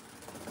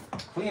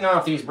 Clean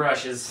off these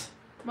brushes.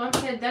 Mom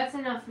said that's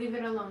enough. Leave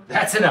it alone.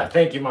 That's enough.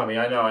 Thank you, Mommy.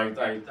 I know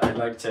I'd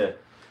like to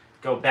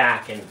go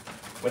back and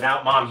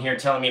without Mom here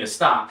telling me to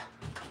stop.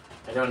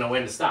 I don't know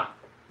when to stop.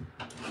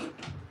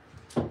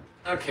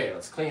 Okay,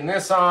 let's clean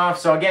this off.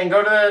 So again,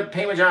 go to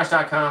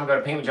paintwithjosh.com,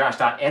 go to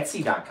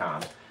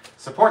paintwithjosh.etsy.com.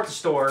 Support the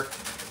store.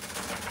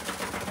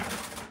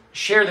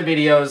 Share the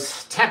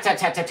videos. Tap, tap,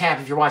 tap, tap, tap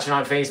if you're watching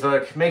on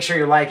Facebook. Make sure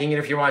you're liking it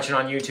if you're watching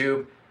on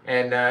YouTube.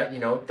 And,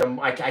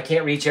 I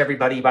can't reach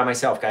everybody by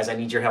myself, guys. I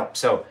need your help.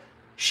 So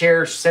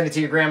share, send it to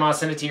your grandma,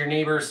 send it to your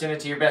neighbor, send it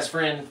to your best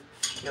friend.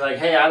 You're like,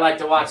 hey, I like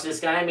to watch this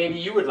guy. Maybe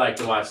you would like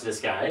to watch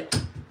this guy.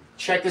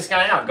 Check this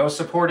guy out. Go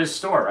support his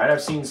store, right?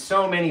 I've seen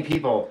so many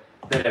people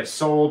that have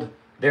sold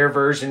their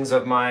versions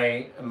of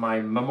my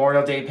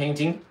Memorial Day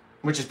painting,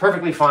 which is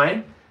perfectly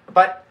fine.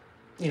 But,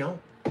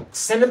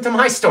 send them to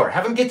my store.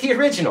 Have them get the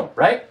original,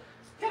 right?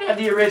 You gotta have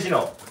the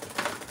original.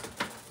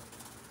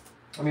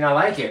 I mean, I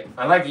like it.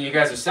 I like that you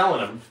guys are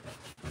selling them.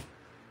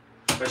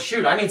 But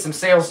shoot, I need some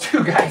sales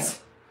too, guys.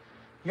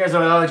 You guys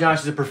are like, oh,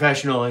 Josh is a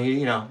professional.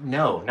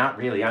 No, not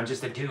really. I'm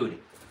just a dude.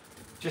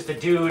 Just a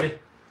dude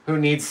who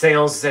needs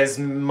sales as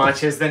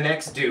much as the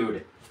next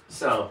dude.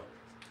 So,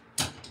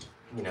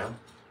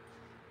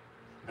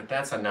 But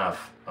that's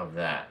enough of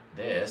that.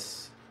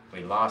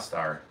 We lost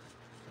our,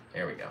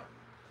 there we go.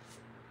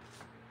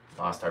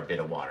 Lost our bit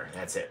of water.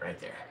 That's it right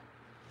there.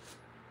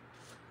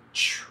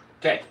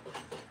 Okay.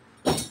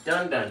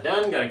 Done.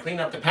 Gotta clean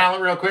up the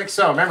palette real quick.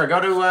 So remember,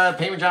 go to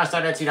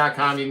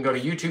paintwithjosh.etsy.com. You can go to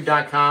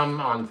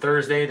youtube.com on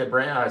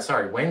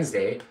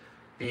Wednesday.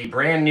 The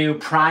brand new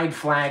Pride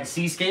Flag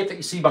Seascape that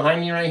you see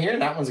behind me right here.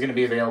 That one's gonna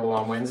be available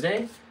on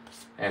Wednesday.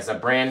 As a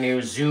brand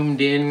new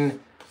zoomed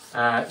in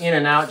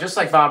and out, just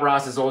like Bob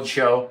Ross's old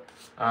show.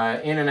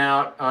 In and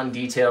out on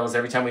details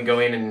every time we go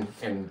in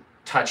and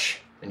touch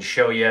and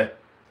show you,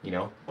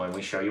 when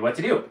we show you what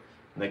to do.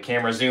 And the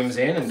camera zooms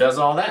in and does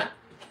all that.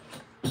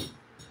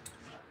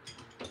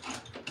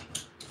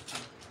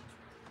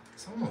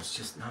 Almost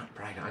just not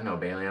bright. I know,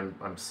 Bailey,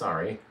 I'm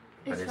sorry,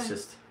 but it's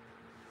just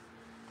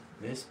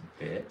this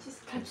bit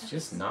is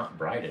just not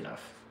bright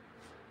enough.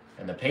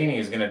 And the painting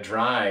is going to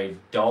dry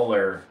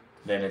duller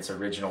than its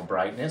original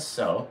brightness,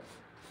 so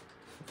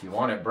if you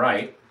want it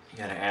bright, you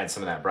got to add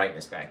some of that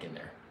brightness back in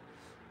there.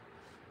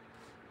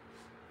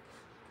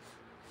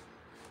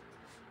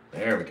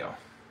 There we go.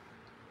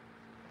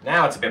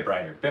 Now it's a bit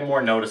brighter, a bit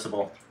more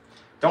noticeable.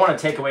 Don't want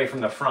to take away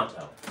from the front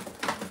though.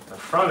 The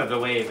front of the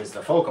wave is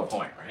the focal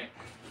point, right?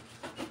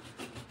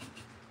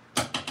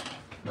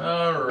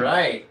 All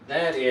right,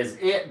 that is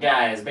it,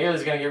 guys.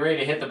 Bailey's going to get ready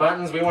to hit the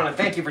buttons. We want to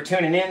thank you for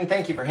tuning in.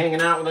 Thank you for hanging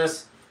out with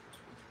us.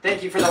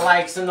 Thank you for the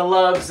likes and the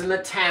loves and the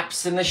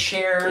taps and the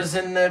shares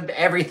and the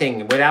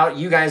everything. Without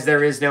you guys,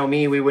 there is no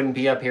me. We wouldn't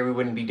be up here. We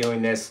wouldn't be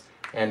doing this.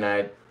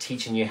 And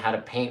teaching you how to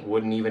paint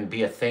wouldn't even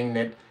be a thing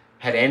that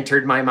had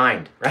entered my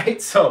mind,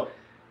 right? So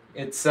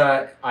it's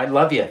I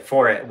love you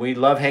for it. We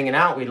love hanging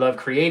out. We love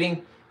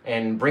creating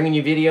and bringing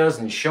you videos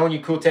and showing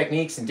you cool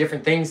techniques and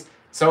different things.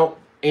 So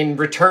in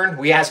return,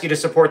 we ask you to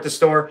support the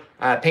store,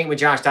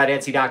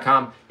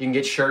 paintwithjosh.etsy.com. You can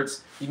get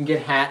shirts, you can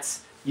get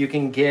hats, you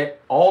can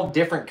get all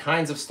different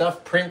kinds of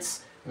stuff,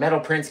 prints, metal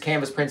prints,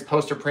 canvas prints,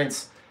 poster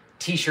prints,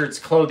 t-shirts,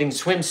 clothing,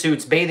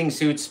 swimsuits, bathing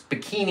suits,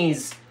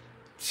 bikinis,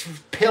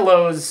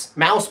 pillows,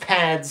 mouse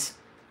pads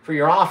for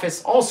your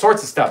office, all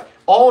sorts of stuff.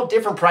 All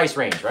different price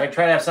range, right?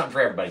 Try to have something for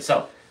everybody.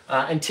 So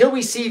until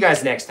we see you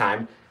guys next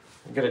time,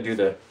 I'm going to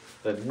do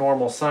the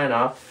normal sign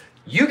off.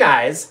 You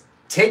guys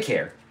take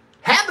care.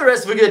 Have the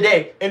rest of a good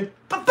day. And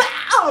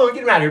pow!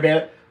 Get him out of here,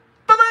 baby.